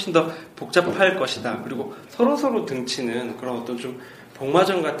생각보다 훨씬 더 복잡할 것이다. 그리고 서로 등치는 그런 어떤 좀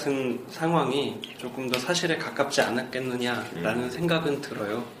복마전 같은 상황이 조금 더 사실에 가깝지 않았겠느냐라는 생각은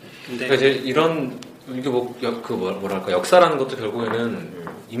들어요. 근데 그러니까 이제 이런 이게 뭐랄까 역사라는 것도 결국에는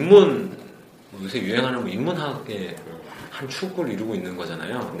인문 요새 유행하는 인문학의 한 축을 이루고 있는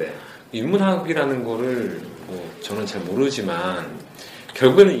거잖아요. 네. 인문학이라는 거를 뭐 저는 잘 모르지만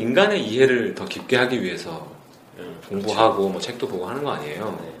결국에는 인간의 이해를 더 깊게 하기 위해서 공부하고 그렇죠. 뭐 책도 보고 하는 거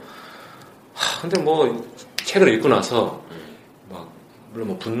아니에요. 근데 뭐 책을 읽고 나서 막 물론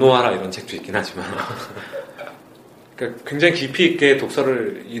뭐 분노하라 이런 책도 있긴 하지만 그러니까 굉장히 깊이 있게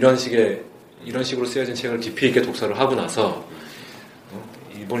독서를 이런 식으로 쓰여진 책을 깊이 있게 독서를 하고 나서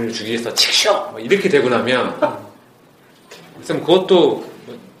일본인을 죽이기 위해서 칙쇼 이렇게 되고 나면 그것도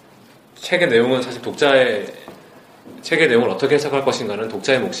책의 내용은 사실 책의 내용을 어떻게 해석할 것인가는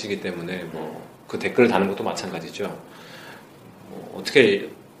독자의 몫이기 때문에 뭐 그 댓글을 다는 것도 마찬가지죠. 뭐 어떻게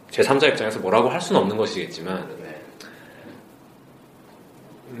제3자 입장에서 뭐라고 할 수는 없는 것이겠지만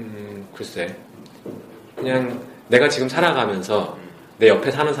글쎄 그냥 내가 지금 살아가면서 내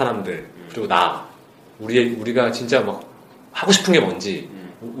옆에 사는 사람들 그리고 우리가 진짜 막 하고 싶은 게 뭔지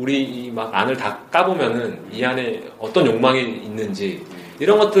우리 막 안을 다 까보면은 이 안에 어떤 욕망이 있는지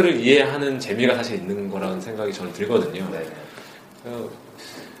이런 것들을 이해하는 재미가 사실 있는 거라는 생각이 저는 들거든요.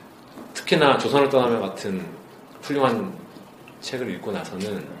 특히나 조선을 떠나며 같은 훌륭한 책을 읽고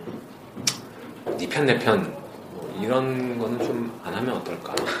나서는 네 편 내 편 뭐 이런 거는 좀 안 하면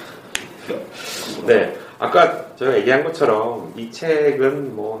어떨까. 네, 아까 제가 얘기한 것처럼 이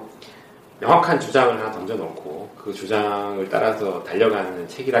책은 뭐 명확한 주장을 하나 던져놓고 그 주장을 따라서 달려가는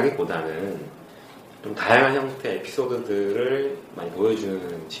책이라기보다는 좀 다양한 형태의 에피소드들을 많이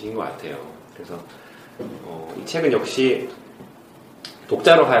보여주는 책인 것 같아요. 그래서 이 책은 역시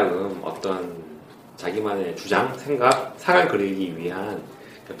독자로 하여금 어떤 자기만의 주장, 생각, 상을 그리기 위한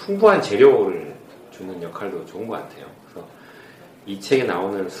풍부한 재료를 주는 역할도 좋은 것 같아요. 그래서 이 책에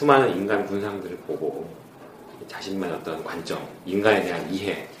나오는 수많은 인간 군상들을 보고 자신만의 어떤 관점, 인간에 대한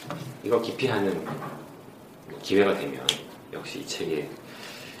이해 이거 깊이 하는 기회가 되면 역시 이 책의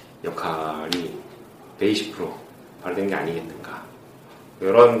역할이 120% 발휘된 게 아니겠는가.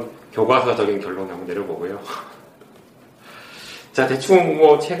 이런 교과서적인 결론을 한번 내려보고요. 자, 대충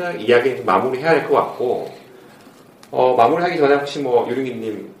뭐 책을 이야기 마무리해야 될 것 같고, 마무리하기 전에 혹시 뭐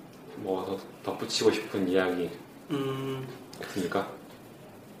유릉이님 뭐 덧붙이고 싶은 이야기 없습니까?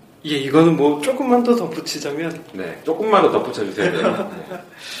 예, 이거는 뭐 조금만 더 덧붙이자면 네, 조금만 더 덧붙여주세요.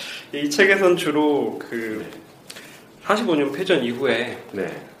 네. 이 책에선 주로 그 45년 패전 이후에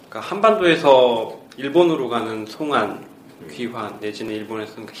그러니까 한반도에서 일본으로 가는 송환, 귀환 내지는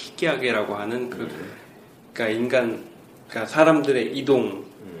일본에서는 그 히키아게라고 하는 그러니까 그러니까 사람들의 이동,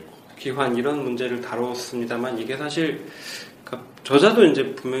 귀환 이런 문제를 다뤘습니다만 이게 사실 그러니까 저자도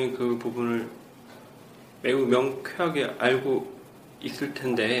이제 분명히 그 부분을 매우 명쾌하게 알고 있을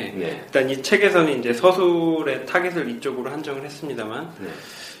텐데 일단 이 책에서는 이제 서술의 타겟을 이쪽으로 한정을 했습니다만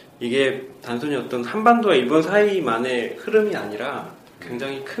이게 단순히 어떤 한반도와 일본 사이만의 흐름이 아니라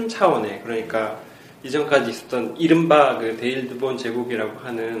굉장히 큰 차원의 그러니까 이전까지 있었던 이른바 그 대일본 제국이라고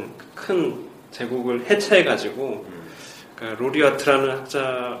하는 큰 제국을 해체해가지고 그러니까 로리와트라는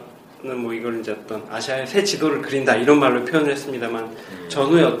학자는 뭐 이걸 이제 어떤 아시아의 새 지도를 그린다 이런 말로 표현을 했습니다만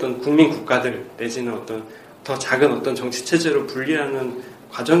전후의 어떤 국민 국가들 내지는 어떤 더 작은 어떤 정치 체제로 분리하는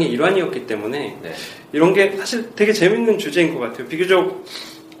과정의 일환이었기 때문에 이런 게 사실 되게 재밌는 주제인 것 같아요. 비교적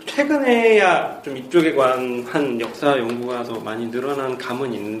최근에야 좀 이쪽에 관한 역사 연구가 더 많이 늘어난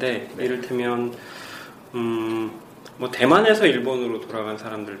감은 있는데 이를테면 뭐 대만에서 일본으로 돌아간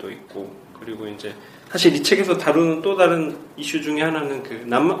사람들도 있고 그리고 이제 사실 이 책에서 다루는 또 다른 이슈 중에 하나는 그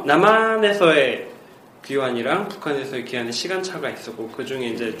남한에서의 귀환이랑 북한에서의 귀환의 시간차가 있었고 그 중에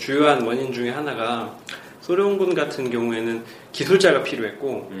이제 주요한 원인 중에 하나가 소련군 같은 경우에는 기술자가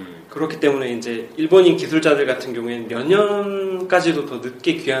필요했고 그렇기 때문에 이제 일본인 기술자들 같은 경우에는 몇 년까지도 더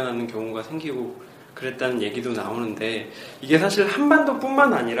늦게 귀환하는 경우가 생기고 그랬다는 얘기도 나오는데 이게 사실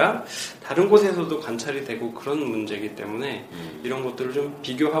한반도뿐만 아니라 다른 곳에서도 관찰이 되고 그런 문제이기 때문에 이런 것들을 좀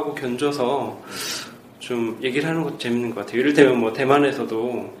비교하고 견줘서 좀 얘기를 하는 것도 재밌는 것 같아요. 예를 들면 뭐 대만에서도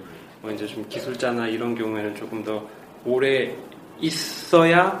뭐 이제 좀 기술자나 이런 경우에는 조금 더 오래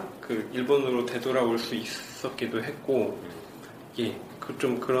있어야 그 일본으로 되돌아올 수 있었기도 했고, 예,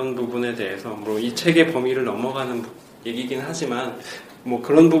 좀 그런 부분에 대해서 뭐 이 책의 범위를 넘어가는 얘기긴 하지만 뭐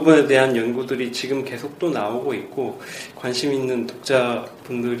그런 부분에 대한 연구들이 지금 계속 또 나오고 있고 관심 있는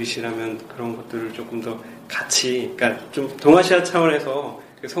독자분들이시라면 그런 것들을 조금 더 같이, 그러니까 좀 동아시아 차원에서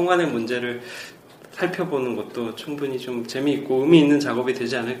그 송환의 문제를 살펴보는 것도 충분히 좀 재미있고 의미 있는 작업이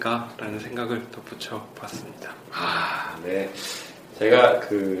되지 않을까라는 생각을 덧붙여 봤습니다. 아, 네. 제가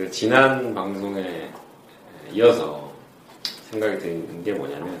그 지난 방송에 이어서 생각이 드는 게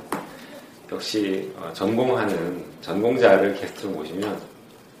뭐냐면 역시 전공하는 전공자를 게스트로 모시면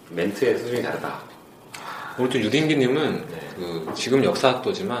멘트의 수준이 다르다. 우리 또 유딩기님은 네. 그 지금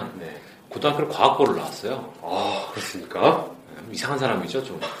역사학도지만 네. 고등학교를 과학고를 나왔어요. 아, 그렇습니까? 이상한 사람이죠,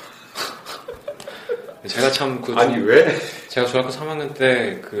 좀. 제가 참 아니 왜? 제가 중학교 3학년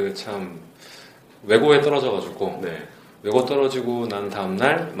때 그 참 외고에 떨어져가지고 네. 외고 떨어지고 난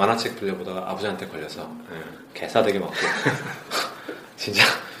다음날 만화책 빌려보다가 아버지한테 걸려서 개사되게 맞고 진짜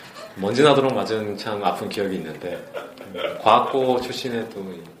먼지 나도록 맞은 참 아픈 기억이 있는데 과학고 출신에 또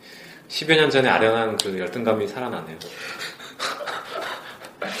 10여 년 전에 아련한 그 열등감이 살아나네요.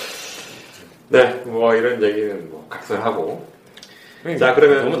 네, 뭐 이런 얘기는 뭐 각설하고. 자,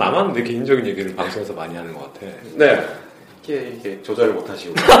 그러면 너무 나만 내 개인적인 얘기를 방송에서 많이 하는 것 같아. 네, 이렇게 조절을 못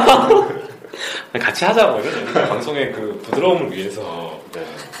하시고. 같이 하자고 이런 방송의 그 부드러움을 위해서. 네.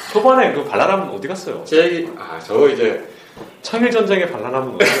 초반에 그 발랄함은 어디 갔어요? 제 얘기, 저 이제 청일전쟁의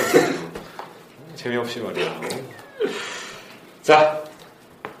발랄함은 어디 갔어요? 재미없이 말이야. 자,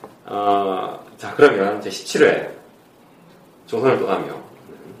 자 그러면 제17회 조선을 떠나며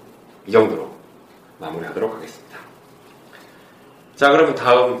이 정도로 마무리하도록 하겠습니다. 자, 그러면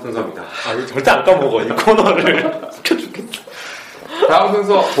다음 순서입니다. 이거 절대 안 까먹어, 이 코너를. 시켜 죽겠어. 다음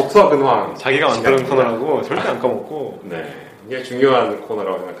순서, 독서 근황. 자기가 만드는 코너라고 절대 안 까먹고. 네. 이게 중요한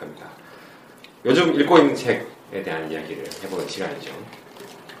코너라고 생각합니다. 요즘 읽고 있는 책에 대한 이야기를 해보는 시간이죠.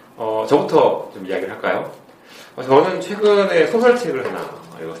 저부터 좀 이야기를 할까요? 저는 최근에 소설책을 하나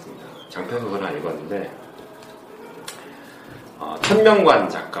읽었습니다. 장편소설을 하나 읽었는데, 천명관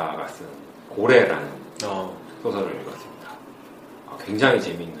작가가 쓴 고래라는 소설을 읽었습니다. 굉장히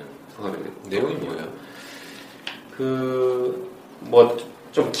재미있는 소설이거든요. 내용이 뭐예요?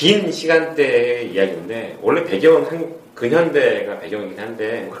 좀 긴 시간대의 이야기인데, 원래 배경은 근현대가 배경이긴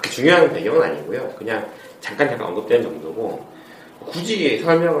한데, 그렇게 중요한 배경은 아니고요. 그냥 잠깐 언급된 정도고, 굳이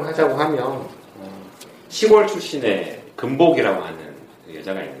설명을 하자고 하면, 시골 출신의 금복이라고 하는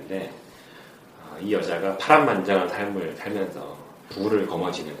여자가 있는데, 이 여자가 파란만장한 삶을 살면서 부를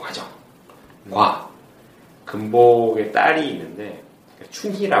거머쥐는 과정과 금복의 딸이 있는데,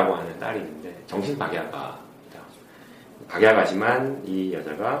 춘희라고 하는 딸이 있는데 정신박약아입니다. 박약아지만 이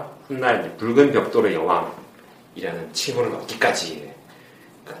여자가 훗날 붉은 벽돌의 여왕이라는 칭호를 얻기까지의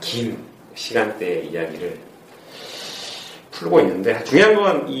그 긴 시간대의 이야기를 풀고 있는데, 중요한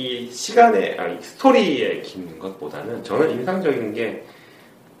건 이 시간의 스토리의 긴 것보다는 저는 인상적인 게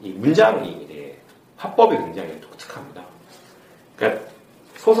이 문장이 화법이 굉장히 독특합니다. 그러니까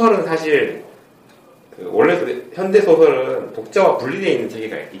소설은 사실 원래 현대 소설은 독자와 분리되어 있는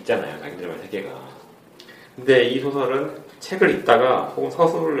세계가 있잖아요. 자기들만의 세계가. 근데 이 소설은 책을 읽다가 혹은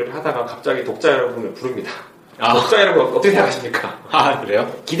서술을 하다가 갑자기 독자 여러분을 부릅니다. 독자 여러분 어떻게 생각하십니까?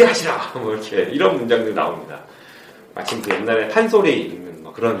 그래요? 기대하시라! 뭐 이렇게 이런 문장들이 나옵니다. 마침 그 옛날에 판소리 읽는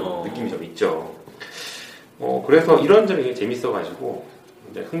뭐 그런 느낌이 좀 있죠. 그래서 이런 점이 재밌어가지고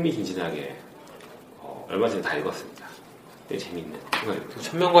이제 흥미진진하게 얼마 전에 다 읽었습니다. 되게 재밌는 소설이고요.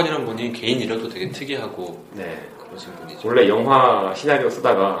 천명관이라는 분이 개인 이력도 되게 특이하고 네, 그러신 분이죠. 원래 영화 시나리오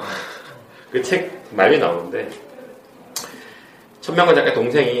쓰다가 그 책 말이 나오는데, 천명관 작가의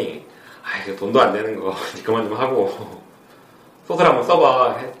동생이 이거 돈도 안 되는 거 그만 좀 하고 소설 한번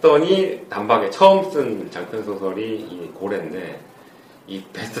써봐 했더니 단박에 처음 쓴 장편 소설이 이 고래인데 이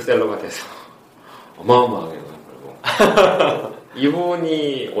베스트셀러가 돼서 어마어마하게 벌고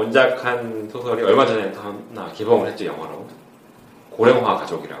이분이 원작한 소설이 얼마 전에 하나 개봉을 했죠. 영화로 고래화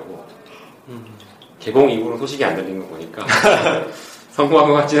가족이라고. 개봉 이후로 소식이 안 들린 거 보니까 성공한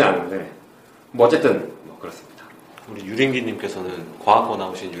것 같지는 않은데 뭐 어쨌든 뭐 그렇습니다. 우리 유린기님께서는 과학고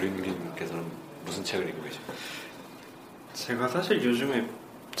나오신 유린기님께서는 무슨 책을 읽고 계십니까? 제가 사실 요즘에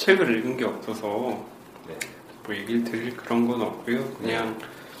책을 읽은 게 없어서 뭐 얘기를 드릴 그런 건 없고요. 그냥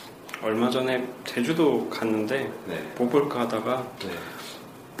얼마 전에 제주도 갔는데 뭐 볼까 하다가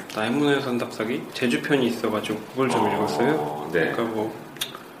나이문화의 선답사기 제주편이 있어가지고 그걸 좀 읽었어요. 네. 그러니까 뭐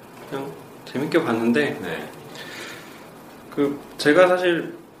그냥 재밌게 봤는데 네. 그 제가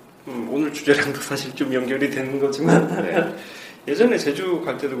사실 오늘 주제랑도 사실 좀 연결이 되는 거지만 네. 예전에 제주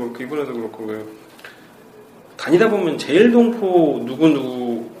갈 때도 그렇고 이번에도 그렇고 다니다 보면 제일동포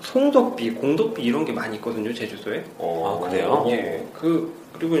누구누구 송덕비, 공덕비 이런 게 많이 있거든요 제주도에. 그래요? 예.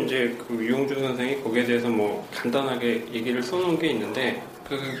 그리고 이제 그 유홍준 선생이 거기에 대해서 뭐 간단하게 얘기를 써놓은 게 있는데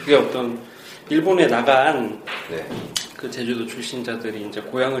그게 어떤 일본에 나간 네. 그 제주도 출신자들이 이제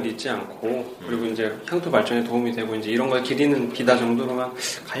고향을 잊지 않고 그리고 이제 향토 발전에 도움이 되고 이제 이런 걸 기리는 비다 정도로만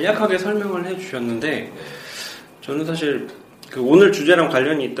간략하게 설명을 해주셨는데 저는 사실 그 오늘 주제랑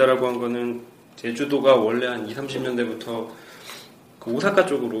관련이 있다라고 한 거는 제주도가 원래 한 20, 30년대부터 그 오사카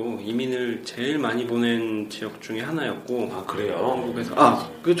쪽으로 이민을 제일 많이 보낸 지역 중에 하나였고. 아, 그래요? 한국에서.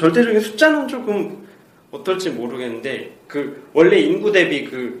 그 절대적인 숫자는 조금 어떨지 모르겠는데, 그, 원래 인구 대비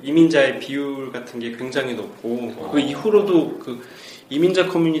그 이민자의 비율 같은 게 굉장히 높고, 그 이후로도 그 이민자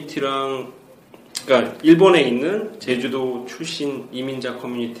커뮤니티랑, 그러니까 일본에 있는 제주도 출신 이민자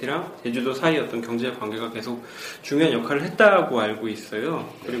커뮤니티랑 제주도 사이 어떤 경제 관계가 계속 중요한 역할을 했다고 알고 있어요.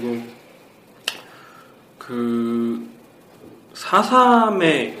 그리고 그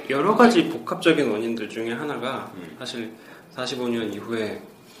 4.3의 여러 가지 복합적인 원인들 중에 하나가 사실 45년 이후에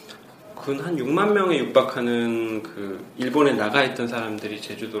근 한 6만 명에 육박하는 그 일본에 나가 있던 사람들이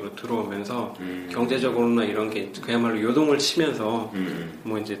제주도로 들어오면서 경제적으로나 이런 게 그야말로 요동을 치면서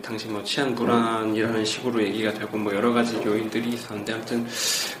뭐 이제 당시 뭐 치안 불안이라는 식으로 얘기가 되고 뭐 여러 가지 요인들이 있었는데 아무튼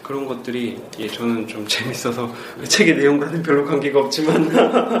그런 것들이 예 저는 좀 재밌어서 그 책의 내용과는 별로 관계가 없지만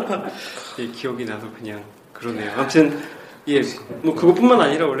예, 기억이 나서 그냥 그러네요. 아무튼 예, 뭐 그것뿐만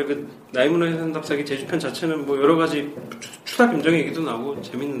아니라 원래 그 나이문화의 선답사기 제주편 자체는 뭐 여러 가지 추사 감정 얘기도 나오고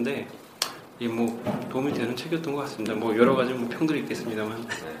재밌는데 예, 뭐 도움이 되는 책이었던 것 같습니다. 뭐 여러 가지 뭐 평들이 있겠습니다만.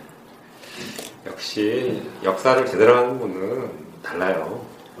 역시 역사를 제대로 하는 분은 달라요.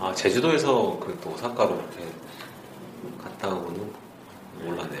 아 제주도에서 그 또 오사카로 이렇게 갔다고는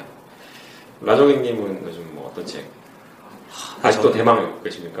몰랐네요. 라정희님은 요즘 뭐 어떤 책? 아직도 대망 읽고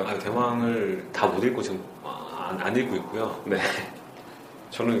계십니까? 아, 대망을 다 못 읽고 지금 안 읽고 있고요. 네.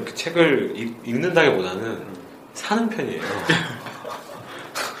 저는 그 책을 읽는다기보다는 사는 편이에요.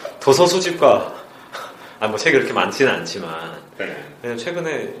 도서 수집과 뭐 책이 그렇게 많지는 않지만 네.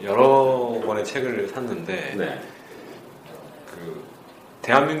 최근에 여러 권의 책을 샀는데 네. 그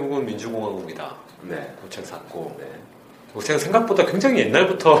대한민국은 민주공화국이다. 네. 그 책 샀고 네. 그 책 생각보다 굉장히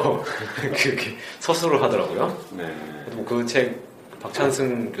옛날부터 그렇게 서술을 하더라고요. 네. 그 책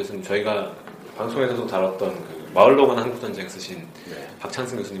박찬승 교수님 저희가 방송에서도 다뤘던 그 마을로건 한국전쟁 쓰신 네.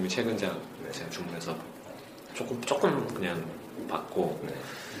 박찬승 교수님이 최근작 제가 주문해서 조금 그냥 봤고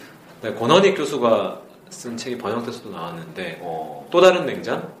네, 권원익 교수가 쓴 책이 번역돼서도 나왔는데 또 다른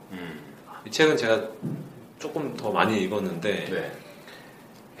냉전? 이 책은 제가 조금 더 많이 읽었는데 네.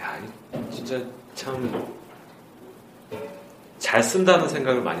 야 진짜 참 잘 쓴다는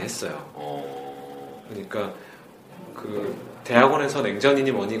생각을 많이 했어요. 그러니까 그 대학원에서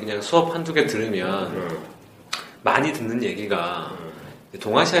냉전이니 뭐니 그냥 수업 한두 개 들으면 많이 듣는 얘기가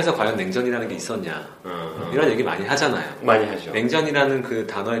동아시아에서 과연 냉전이라는 게 있었냐 이런 얘기 많이 하잖아요. 많이 하죠. 냉전이라는 그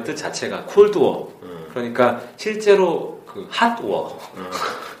단어의 뜻 자체가 콜드워 그러니까 실제로 그 핫워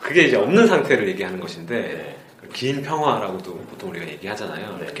그게 이제 없는 상태를 얘기하는 것인데 네. 긴 평화라고도 보통 우리가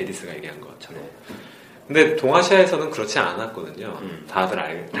얘기하잖아요. 네. 게디스가 얘기한 것처럼. 네. 근데 동아시아에서는 그렇지 않았거든요. 다들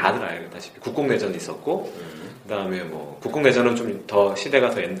알다시피 국공내전이 있었고 그다음에 뭐 국공내전은 좀 더 시대가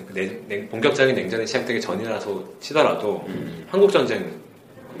더 본격적인 냉전이 시작되기 전이라서 치더라도 한국전쟁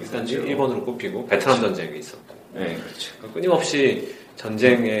일단 그렇죠. 1번으로 꼽히고 베트남 전쟁이 있었고 네, 그렇죠. 그러니까 끊임없이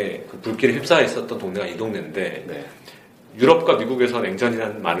전쟁에 그 불길에 휩싸여 있었던 동네가 이 동네인데 네. 유럽과 미국에서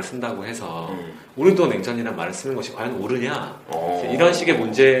냉전이라는 말을 쓴다고 해서 우리도 냉전이라는 말을 쓰는 것이 과연 옳으냐 이런 식의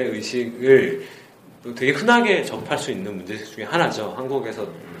문제의식을 되게 흔하게 접할 수 있는 문제의식 중에 하나죠. 한국에서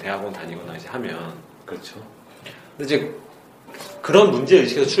대학원 다니거나 이제 하면 그렇죠. 근데 이제 그런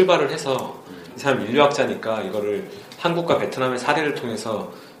문제의식에서 출발을 해서 이 사람 인류학자니까 이거를 한국과 베트남의 사례를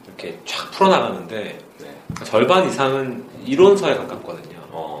통해서 이렇게 쫙 풀어나가는데 절반 이상은 이론서에 가깝거든요.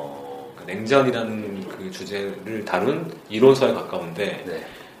 그러니까 냉전이라는 그 주제를 다룬 이론서에 가까운데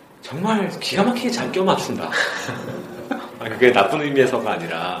정말 기가 막히게 잘 껴맞춘다. 그게 나쁜 의미에서가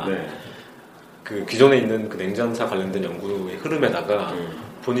아니라 그 기존에 있는 그 냉전사 관련된 연구의 흐름에다가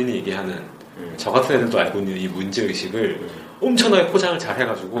본인이 얘기하는 저 같은 애들도 알고 있는 이 문제의식을 엄청나게 포장을 잘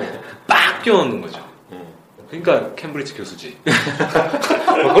해가지고 빡 껴넣는 거죠. 그러니까 캠브리지 교수지.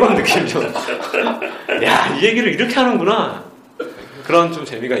 뭐 그런 느낌이죠. 야, 이 얘기를 이렇게 하는구나. 그런 좀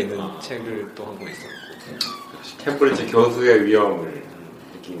재미가 있는 책을 또 한 권 있었고. 캠브리지 교수의 위험을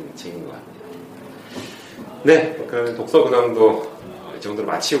느끼는 책인 것 같네요. 네, 그럼 독서 근황도 이 정도로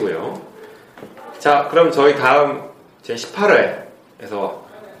마치고요. 자, 그럼 저희 다음 제18회에서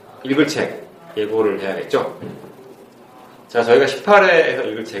읽을 책 예고를 해야겠죠? 자, 저희가 18회에서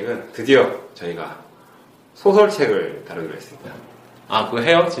읽을 책은 드디어 저희가 소설책을 다루기로 했습니다. 아, 그거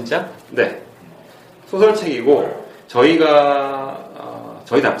해요? 진짜? 네. 소설책이고, 저희가,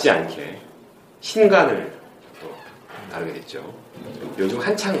 저희답지 않게 신간을 또 다루게 됐죠. 요즘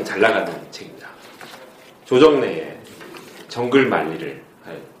한창 잘 나가는 책입니다. 조정래의 정글만리를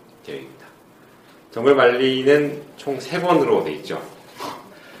할 계획입니다. 정글만리는 총 3권으로 돼 있죠.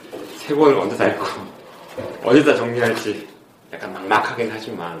 3권을 언제 다 읽고, 어디다 정리할지 약간 막막하긴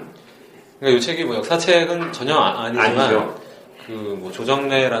하지만. 그러니까 이 책이 뭐 역사책은 전혀 아니지만, 아니죠. 그 뭐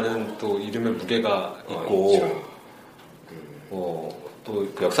조정래라는 또 이름의 무게가 있고, 또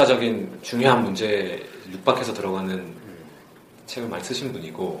그 역사적인 중요한 문제에 육박해서 들어가는 책을 많이 쓰신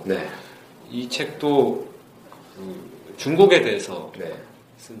분이고, 네. 이 책도 그 중국에 대해서 네.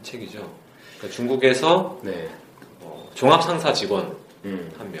 쓴 책이죠. 그러니까 중국에서 네. 종합상사 직원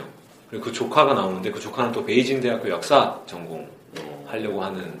한 명, 그리고 그 조카가 나오는데 그 조카는 또 베이징 대학교 역사 전공 하려고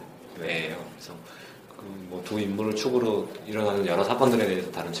하는 애예요. 그래서 그 뭐 두 인물을 축으로 일어나는 여러 사건들에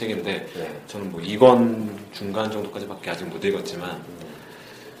대해서 다룬 책인데 네. 저는 뭐 2권 중간 정도까지밖에 아직 못 읽었지만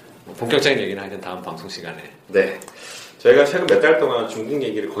뭐 본격적인 얘기는 하여튼 다음 방송 시간에. 네. 저희가 최근 몇 달 동안 중국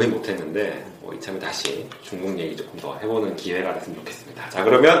얘기를 거의 못했는데 뭐 이참에 다시 중국 얘기 조금 더 해보는 기회가 됐으면 좋겠습니다. 자,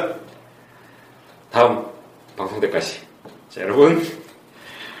 그러면 다음 방송 때까지 자, 여러분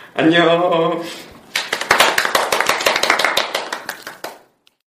안녕.